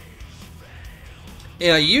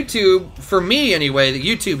 Yeah, YouTube, for me anyway, the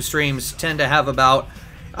YouTube streams tend to have about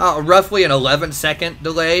roughly an 11-second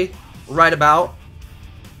delay, right about.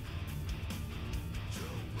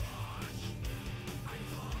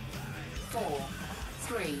 Four,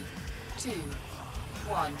 3, 2,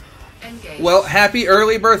 1. Engage. Well, happy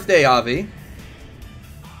early birthday, Avi.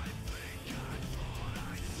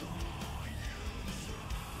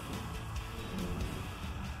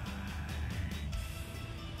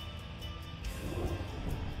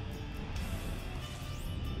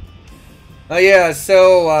 Oh yeah,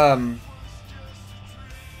 so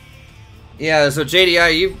Yeah, so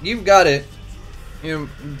JDI, you've got it. You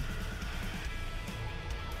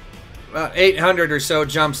know, 800 or so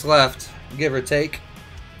jumps left, give or take.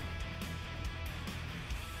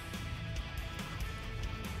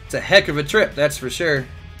 It's a heck of a trip, that's for sure.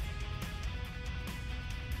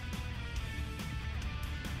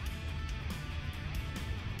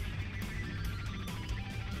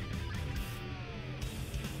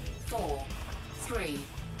 Four, three,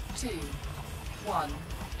 two, one,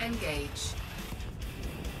 engage.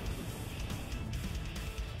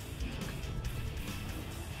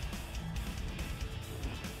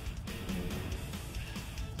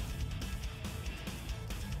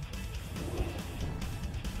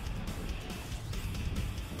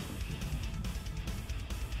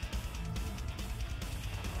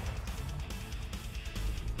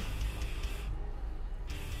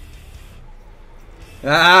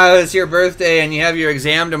 Ah, it's your birthday and you have your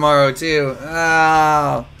exam tomorrow too.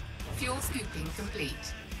 Oh. Fuel scooping complete.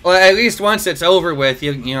 Well, at least once it's over with,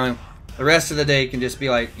 you know, the rest of the day can just be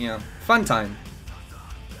like, you know, fun time.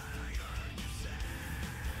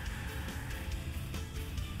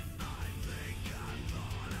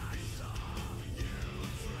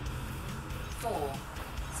 Four,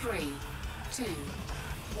 three, two,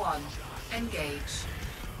 one, engage.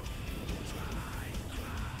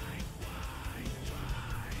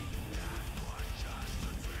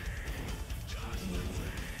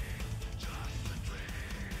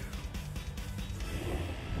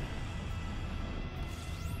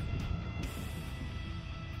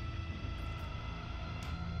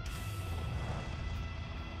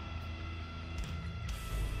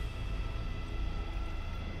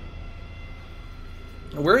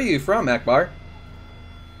 Where are you from, Akbar?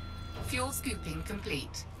 Fuel scooping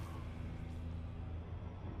complete.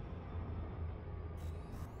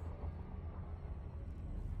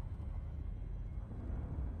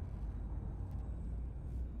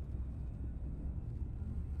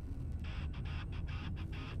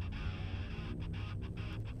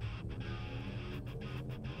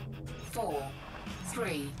 Four,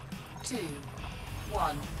 three, two,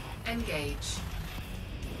 one, engage.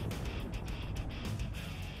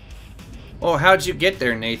 Oh, how'd you get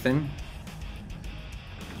there, Nathan?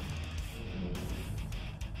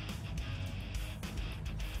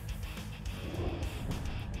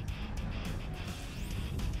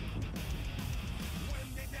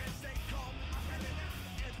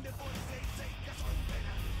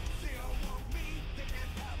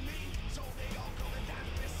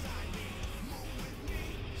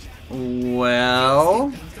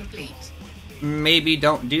 Well, maybe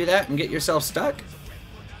don't do that and get yourself stuck.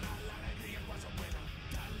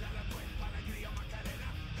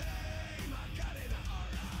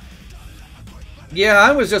 Yeah,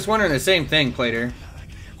 I was just wondering the same thing, Plater.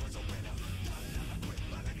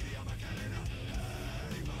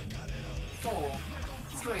 Four,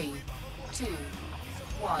 three, two,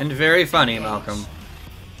 one. And very funny, engage. Malcolm.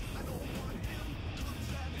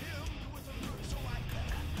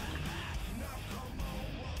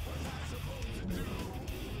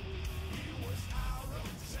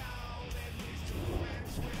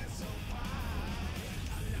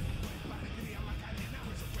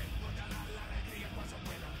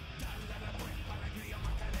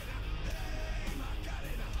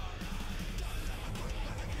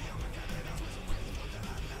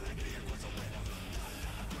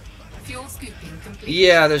 Fuel scooping complete.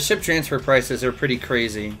 Yeah, the ship transfer prices are pretty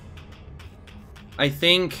crazy. I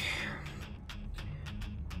think...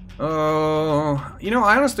 Oh, you know,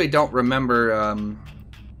 I honestly don't remember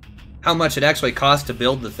how much it actually costs to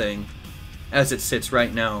build the thing as it sits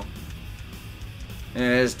right now.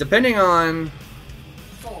 As depending on...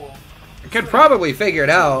 Four, I could probably figure it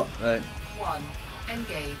out, but... one,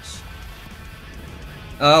 engage.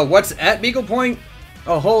 What's at Beagle Point?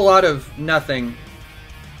 A whole lot of nothing.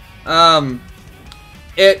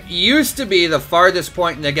 It used to be the farthest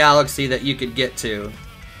point in the galaxy that you could get to.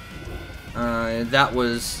 That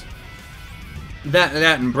was... That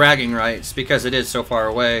and bragging rights, because it is so far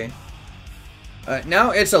away.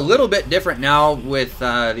 Now it's a little bit different now with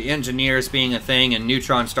the engineers being a thing and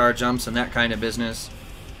neutron star jumps and that kind of business.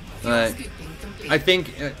 But I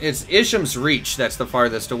think it's Isham's Reach that's the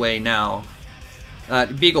farthest away now.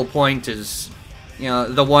 Beagle Point is, you know,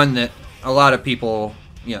 the one that a lot of people,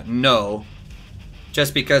 you know,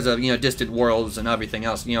 just because of, you know, distant worlds and everything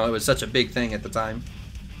else. You know, it was such a big thing at the time.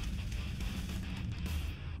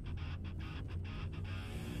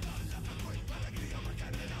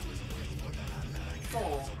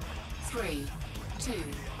 Four, three, two,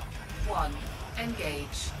 one,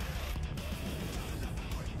 engage.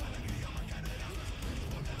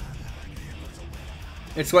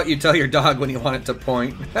 It's what you tell your dog when you want it to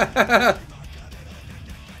point. I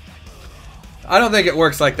don't think it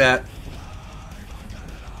works like that.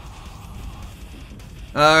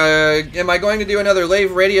 Am I going to do another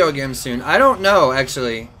Lave Radio again soon? I don't know,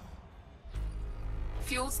 actually.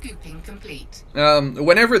 Fuel scooping complete.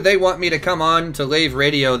 Whenever they want me to come on to Lave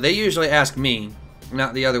Radio, they usually ask me,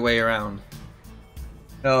 not the other way around.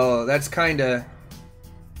 So that's kinda...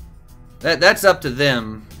 That's up to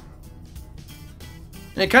them.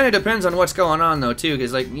 And it kind of depends on what's going on, though, too,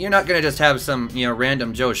 because, like, you're not going to just have some, you know,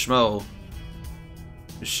 random Joe Schmo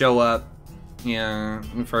show up, you know,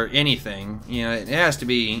 for anything. You know, it has to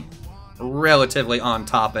be relatively on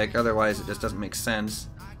topic, otherwise it just doesn't make sense.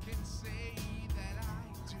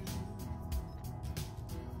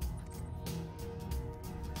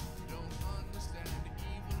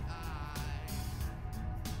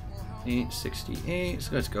 $868,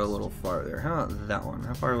 so let's go a little farther. How about that one?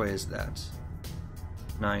 How far away is that?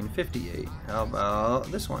 958. How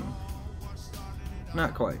about this one?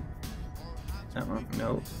 Not quite. That one?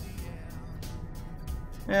 Nope.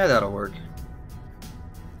 Yeah, that'll work.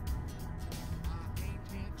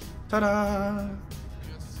 Ta-da!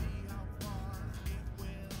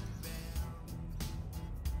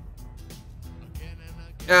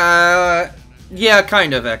 Yeah,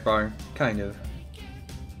 kind of, Akbar. Kind of.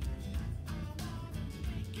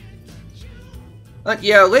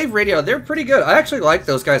 Yeah, Lave Radio, they're pretty good. I actually like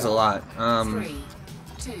those guys a lot. 3,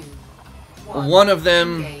 2, 1. One of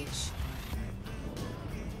them... Engage.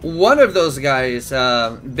 One of those guys,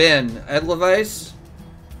 Ben Edelweiss,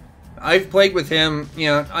 I've played with him, you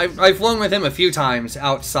know, I've flown with him a few times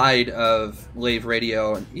outside of Lave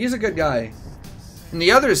Radio, and he's a good guy. And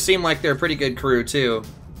the others seem like they're a pretty good crew, too.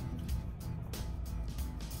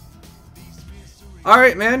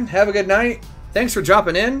 Alright, man, have a good night. Thanks for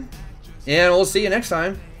dropping in, and we'll see you next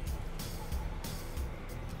time.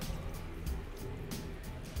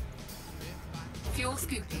 Fuel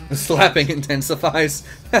scooping. Slapping intensifies.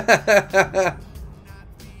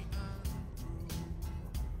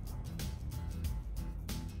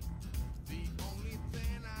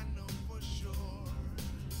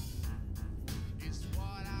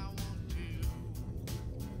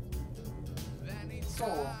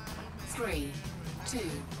 Four, 3, 2,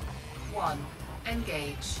 1.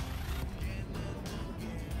 Engage.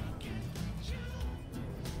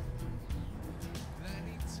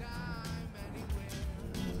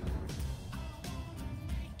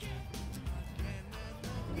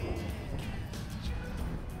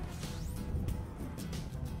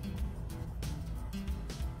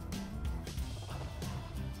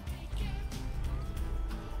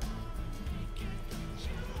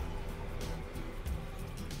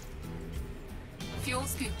 Fuel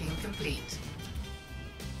scooping complete.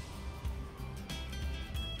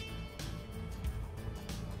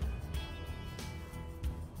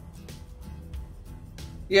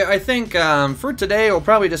 Yeah, I think for today I'll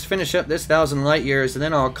probably just finish up this 1,000 light years, and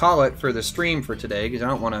then I'll call it for the stream for today, because I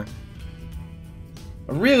don't want to...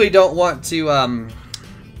 I really don't want to, you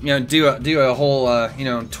know, do a whole, you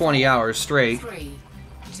know, 20 hours straight. 3,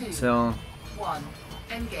 2, So 1.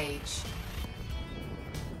 Engage.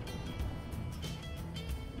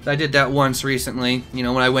 I did that once recently, you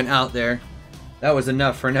know, when I went out there. That was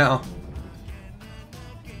enough for now.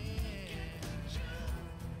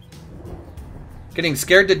 Getting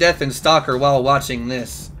scared to death in Stalker while watching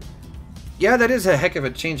this. Yeah, that is a heck of a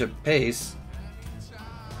change of pace.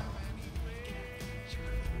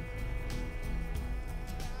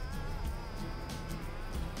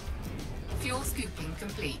 Fuel scooping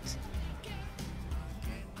complete.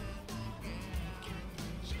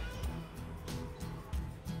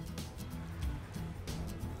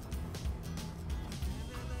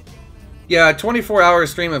 Yeah, a 24-hour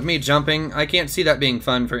stream of me jumping, I can't see that being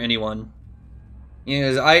fun for anyone.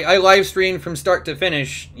 You know, I live streamed from start to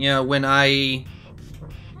finish, you know, when I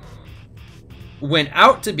went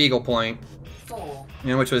out to Beagle Point, 4,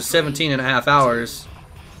 you know, which was 17 and a half hours.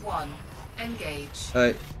 1.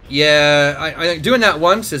 Engage. Yeah, I think doing that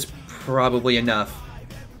once is probably enough.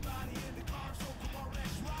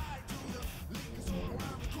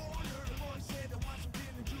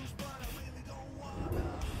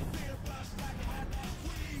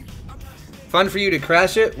 Fun for you to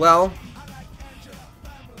crash it? Well,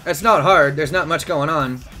 it's not hard. There's not much going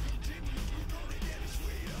on.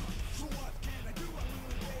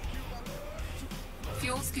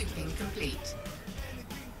 Fuel scooping complete.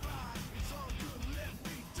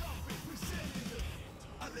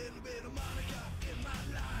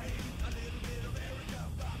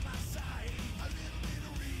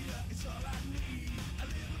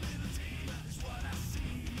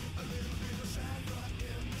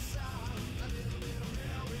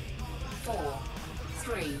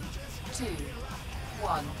 2,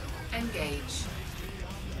 1, engage.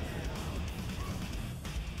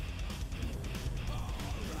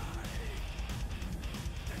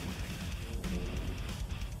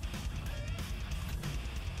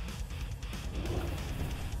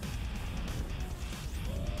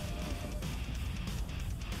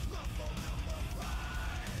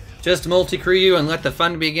 Just multi-crew you and let the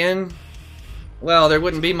fun begin? Well, there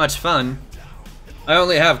wouldn't be much fun. I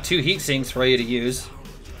only have 2 heat sinks for you to use.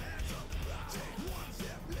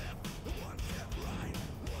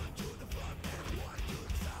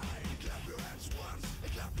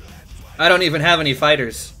 I don't even have any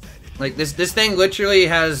fighters. Like this thing literally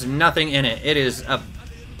has nothing in it. It is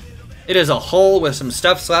a hole with some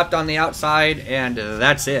stuff slapped on the outside, and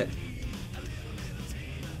that's it.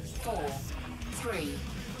 4, 3,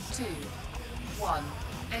 2, 1,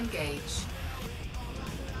 engage.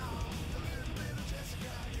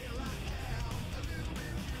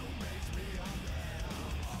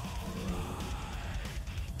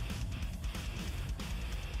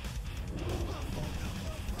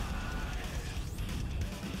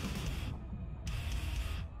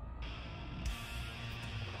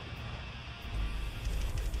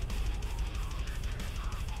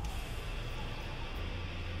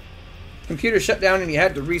 Computer shut down and you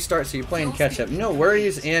had to restart, so you're playing catch up. No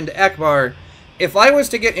worries. And Akbar, if I was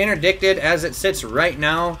to get interdicted as it sits right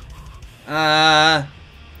now, I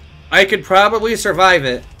could probably survive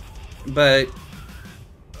it, but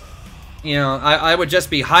you know, I would just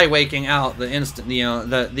be high waking out the instant, you know,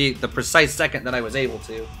 the precise second that I was able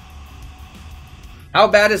to. How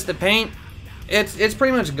bad is the paint? It's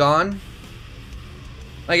pretty much gone.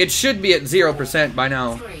 Like it should be at 0% by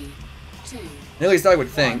now. 3, 2, At least I would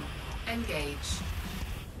think. 1, engage.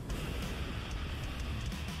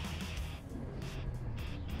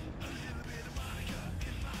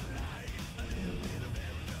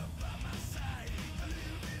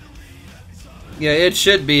 Yeah, it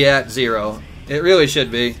should be at 0. It really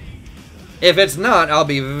should be. If it's not, I'll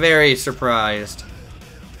be very surprised.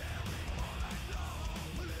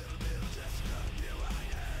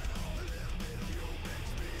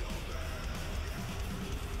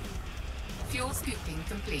 Fuel scooping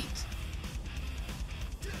complete.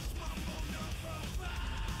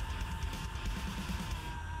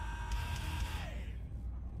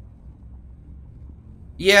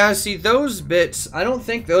 Yeah, see, those bits, I don't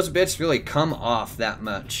think those bits really come off that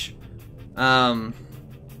much. 4,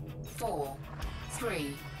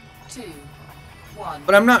 3, 2, 1.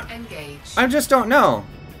 But I'm not, Engage. I just don't know.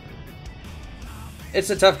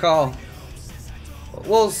 It's a tough call.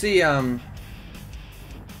 We'll see,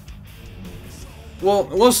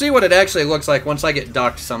 we'll see what it actually looks like once I get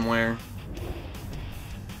docked somewhere.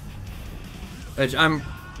 Which I'm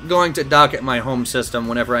going to dock at my home system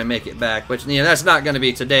whenever I make it back, which, you know, that's not going to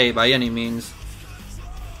be today by any means.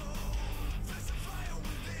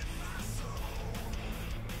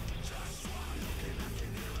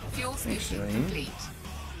 Fuel scooping Actually. complete.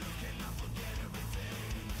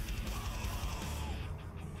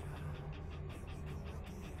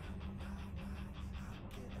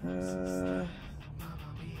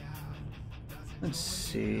 Let's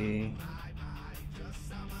see.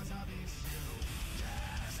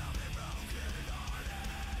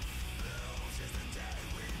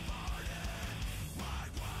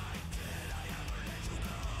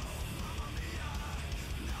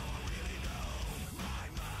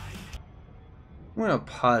 I'm gonna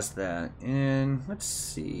pause that and let's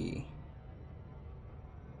see.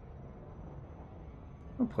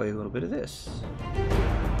 I'll play a little bit of this.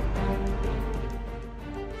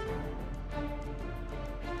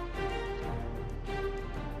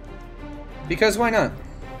 Because why not?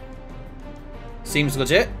 Seems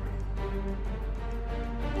legit.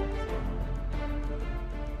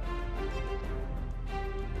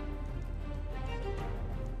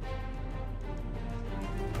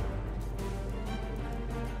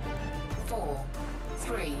 Four,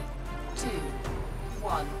 3, 2,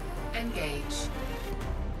 1, engage.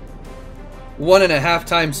 1.5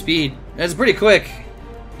 times speed. That's pretty quick.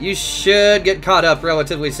 You should get caught up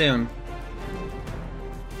relatively soon.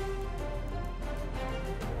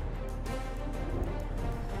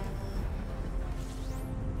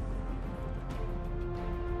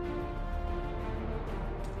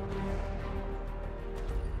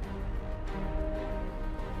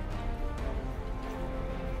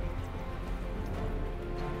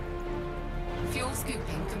 Fuel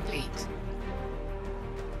scooping complete.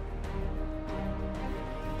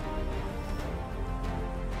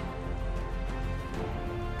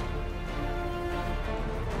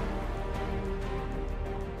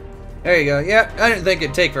 There you go. Yeah, I didn't think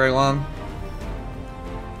it'd take very long.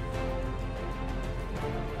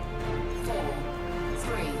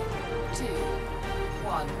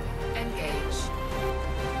 engage.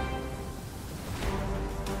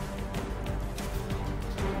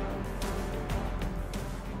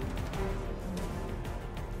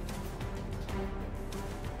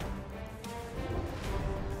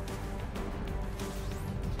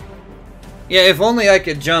 Yeah, if only I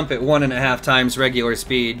could jump at 1.5 times regular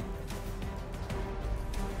speed.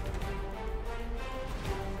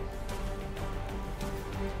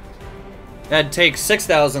 That'd take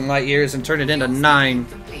 6,000 light years and turn it into 9.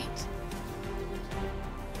 Complete.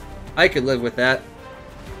 I could live with that.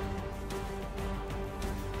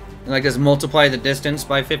 And like just multiply the distance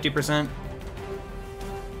by 50%.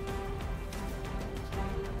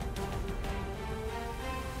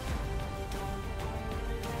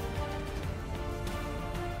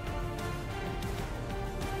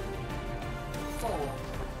 Four,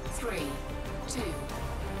 three, two,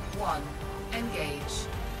 one, engage.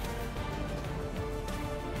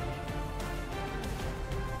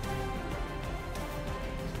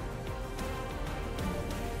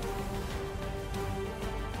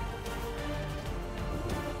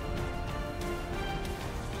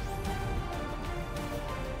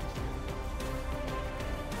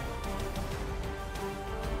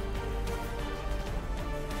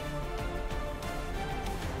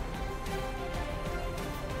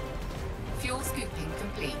 Fuel scooping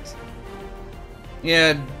complete.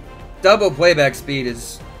 Yeah, double playback speed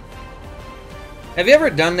is... Have you ever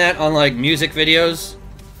done that on like music videos?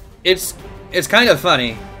 It's kind of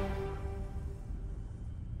funny.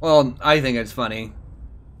 Well, I think it's funny.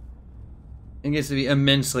 It gets to be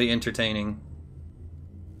immensely entertaining.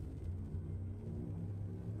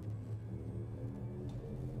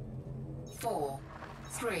 Four,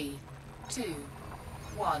 three, two,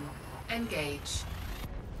 one, engage.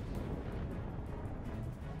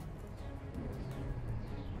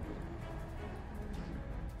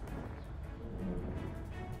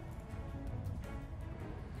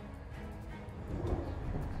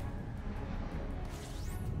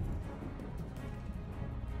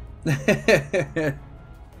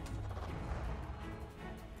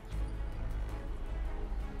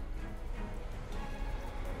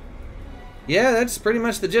 Yeah, that's pretty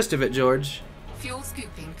much the gist of it, George. Fuel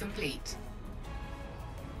scooping complete.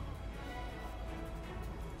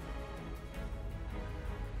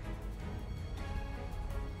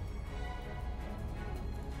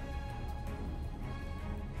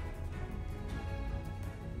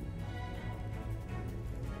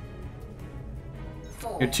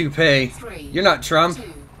 Four, Your toupee. three, You're not Trump. two,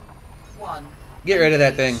 one, Get rid of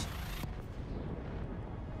that thing. engage.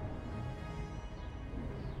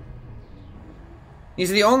 He's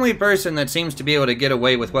the only person that seems to be able to get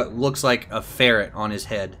away with what looks like a ferret on his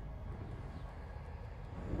head.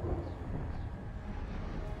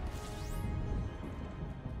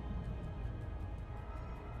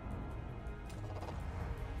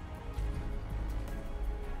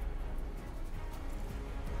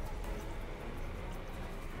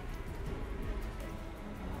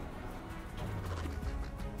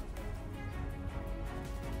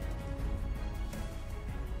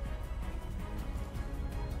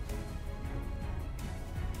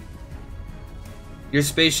 Your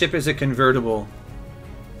spaceship is a convertible.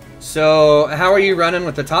 So, how are you running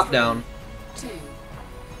with the top down? 2,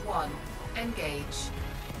 1, engage.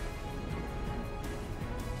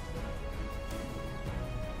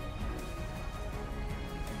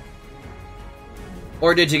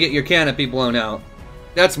 Or did you get your canopy blown out?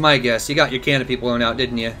 That's my guess. You got your canopy blown out,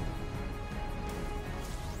 didn't you?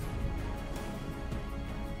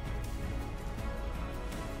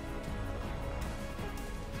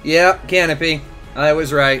 Yep, canopy. I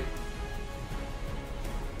was right.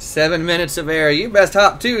 7 minutes of air. You best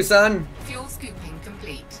hop too, son. Fuel scooping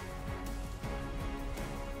complete.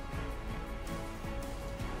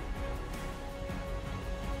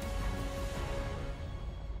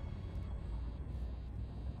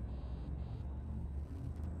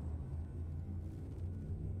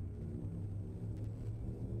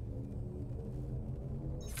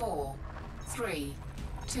 Four, three,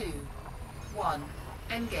 two, one,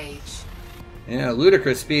 engage. Yeah,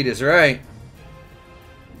 ludicrous speed is right.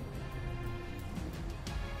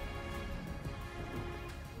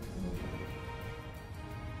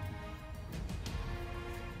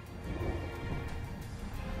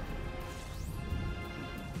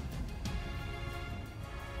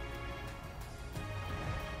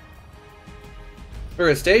 For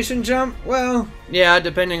a station jump? Well, yeah,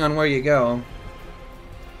 depending on where you go.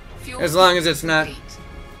 Fuel As long as it's not, complete.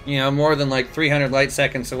 you know, more than like 300 light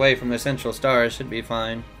seconds away from the central star, it should be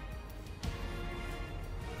fine.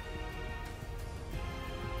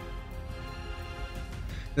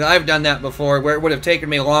 I've done that before, where it would have taken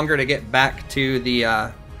me longer to get back to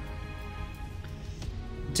the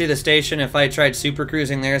station if I tried super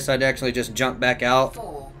cruising there. So I'd actually just jump back out,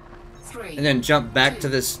 4, 3, and then jump back 2, to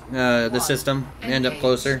this the system and end up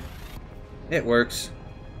closer. It works.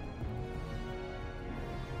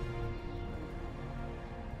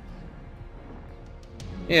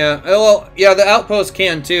 Yeah, well, yeah, the outposts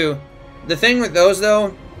can too. The thing with those,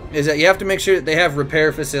 though, is that you have to make sure that they have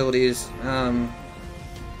repair facilities.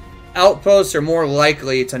 Outposts are more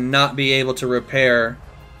likely to not be able to repair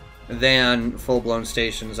than full-blown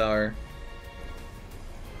stations are.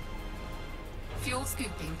 Fuel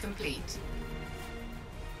scooping complete.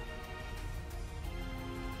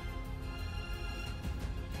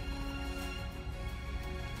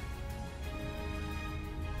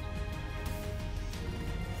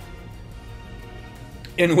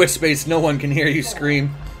 In which space no one can hear you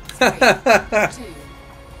scream. 3, 2,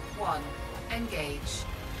 1, engage.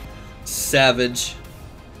 Savage.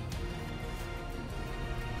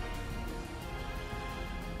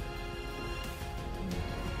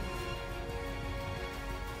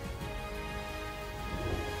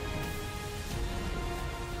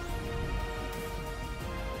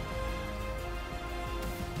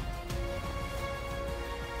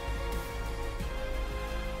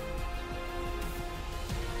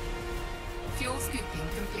 Fuel scooping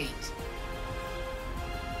complete.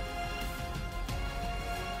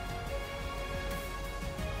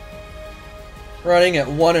 Running at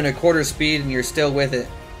 1 1/4 speed and you're still with it.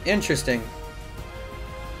 Interesting.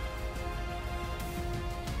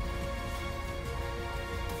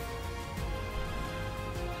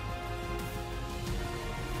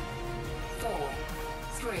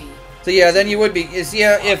 So yeah, then you would be.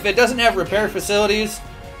 Yeah, if it doesn't have repair facilities,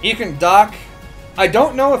 you can dock. I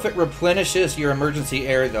don't know if it replenishes your emergency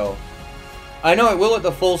air though. I know it will at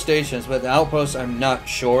the full stations, but the outposts, I'm not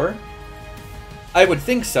sure. I would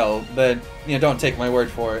think so, but you know, don't take my word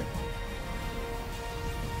for it.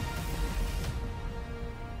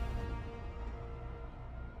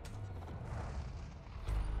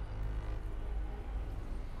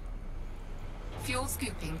 Fuel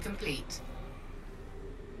scooping complete.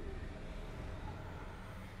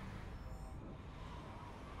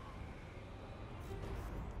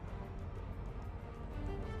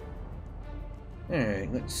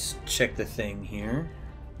 Alright, let's check the thing here.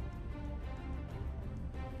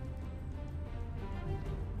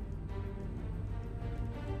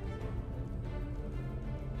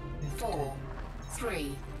 Four,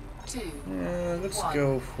 3, 2, Let's 1,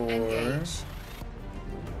 go for... engage.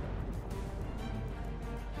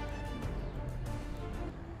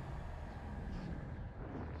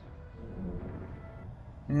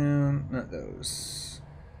 Not those.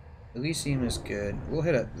 Elysium is good. We'll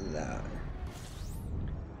hit up that.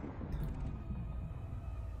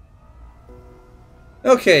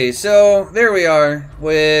 Okay, so there we are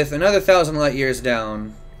with another 1,000 light years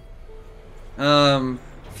down.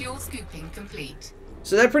 Fuel scooping complete.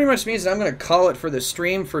 So that pretty much means that I'm going to call it for the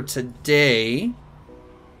stream for today.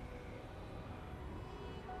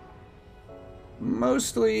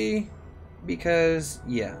 Mostly because,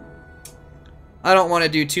 yeah. I don't want to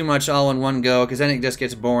do too much all in one go, because then it just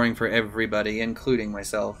gets boring for everybody, including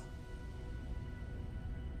myself.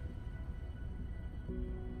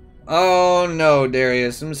 Oh no,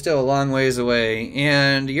 Darius, I'm still a long ways away,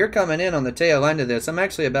 and you're coming in on the tail end of this. I'm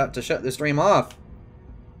actually about to shut the stream off.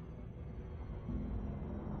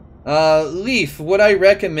 Leaf, would I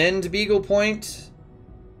recommend Beagle Point?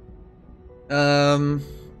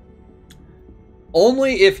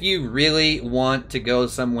 Only if you really want to go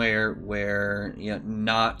somewhere where, you know,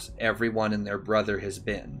 not everyone and their brother has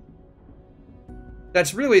been.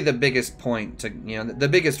 That's really the biggest point to, you know, the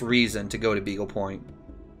biggest reason to go to Beagle Point.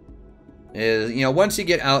 Is, you know, once you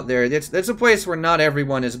get out there, it's a place where not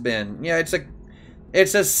everyone has been. Yeah,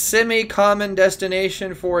 it's a semi-common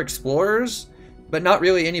destination for explorers, but not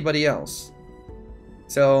really anybody else.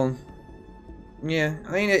 So, yeah,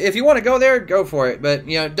 I mean, if you want to go there, go for it. But,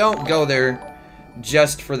 you know, don't go there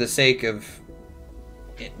just for the sake of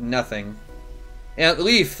nothing. And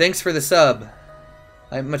Leaf, thanks for the sub.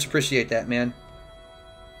 I much appreciate that, man.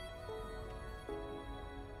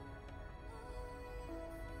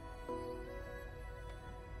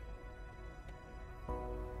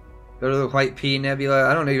 Go to the White Pea Nebula.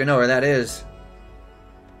 I don't even know where that is.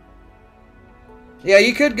 Yeah,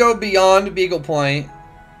 you could go beyond Beagle Point.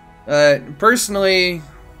 Personally,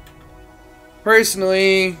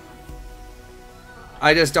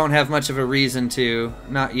 I just don't have much of a reason to.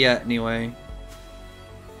 Not yet, anyway.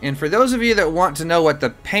 And for those of you that want to know what the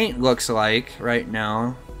paint looks like right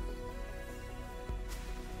now,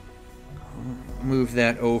 move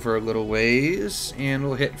that over a little ways, and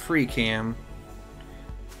we'll hit free cam.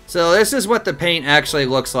 So this is what the paint actually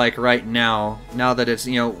looks like right now, now that it's,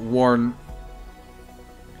 you know, worn.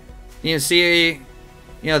 You can see, you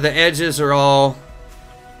know, the edges are all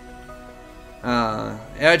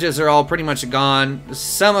pretty much gone.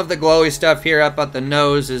 Some of the glowy stuff here up at the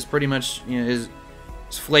nose is pretty much, you know, is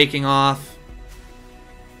flaking off.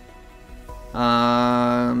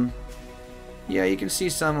 Yeah, you can see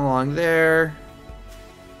some along there.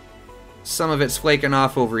 Some of it's flaking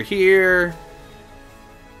off over here.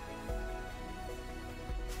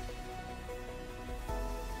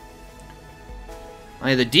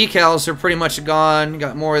 The decals are pretty much gone.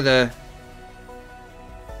 Got more of the...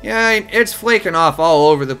 Yeah, it's flaking off all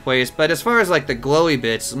over the place. But as far as like the glowy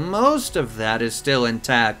bits, most of that is still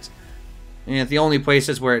intact. And the only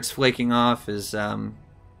places where it's flaking off is, you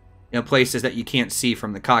know, places that you can't see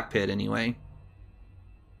from the cockpit anyway.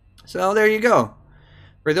 So there you go.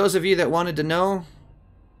 For those of you that wanted to know,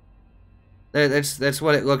 that's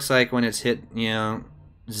what it looks like when it's hit, you know,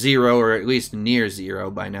 0 or at least near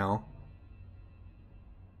 0 by now.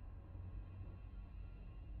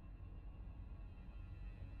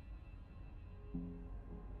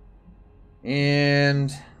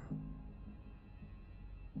 And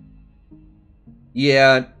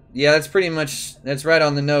yeah, that's pretty much, that's right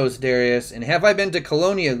on the nose, Darius. And have I been to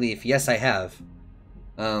Colonia Leaf? Yes, I have.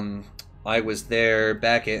 I was there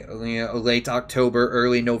back at, you know, late October,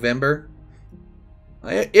 early November.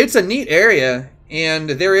 It's a neat area, and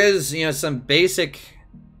there is, you know, some basic,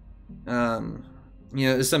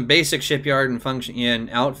 some basic shipyard and function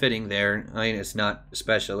and outfitting there. I mean, it's not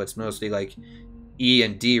special. It's mostly like E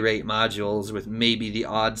and D rate modules with maybe the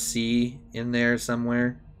odd C in there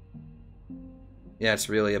somewhere. Yeah, that's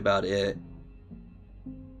really about it.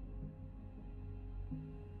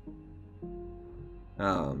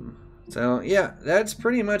 So yeah, that's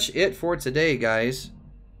pretty much it for today, guys.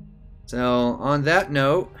 So on that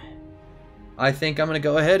note, I think I'm gonna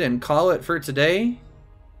go ahead and call it for today.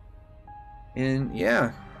 And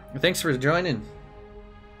yeah, thanks for joining.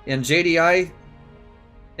 And JDI,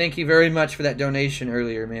 thank you very much for that donation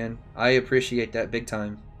earlier, man. I appreciate that big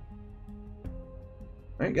time.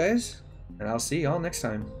 Alright, guys, and I'll see y'all next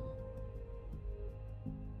time.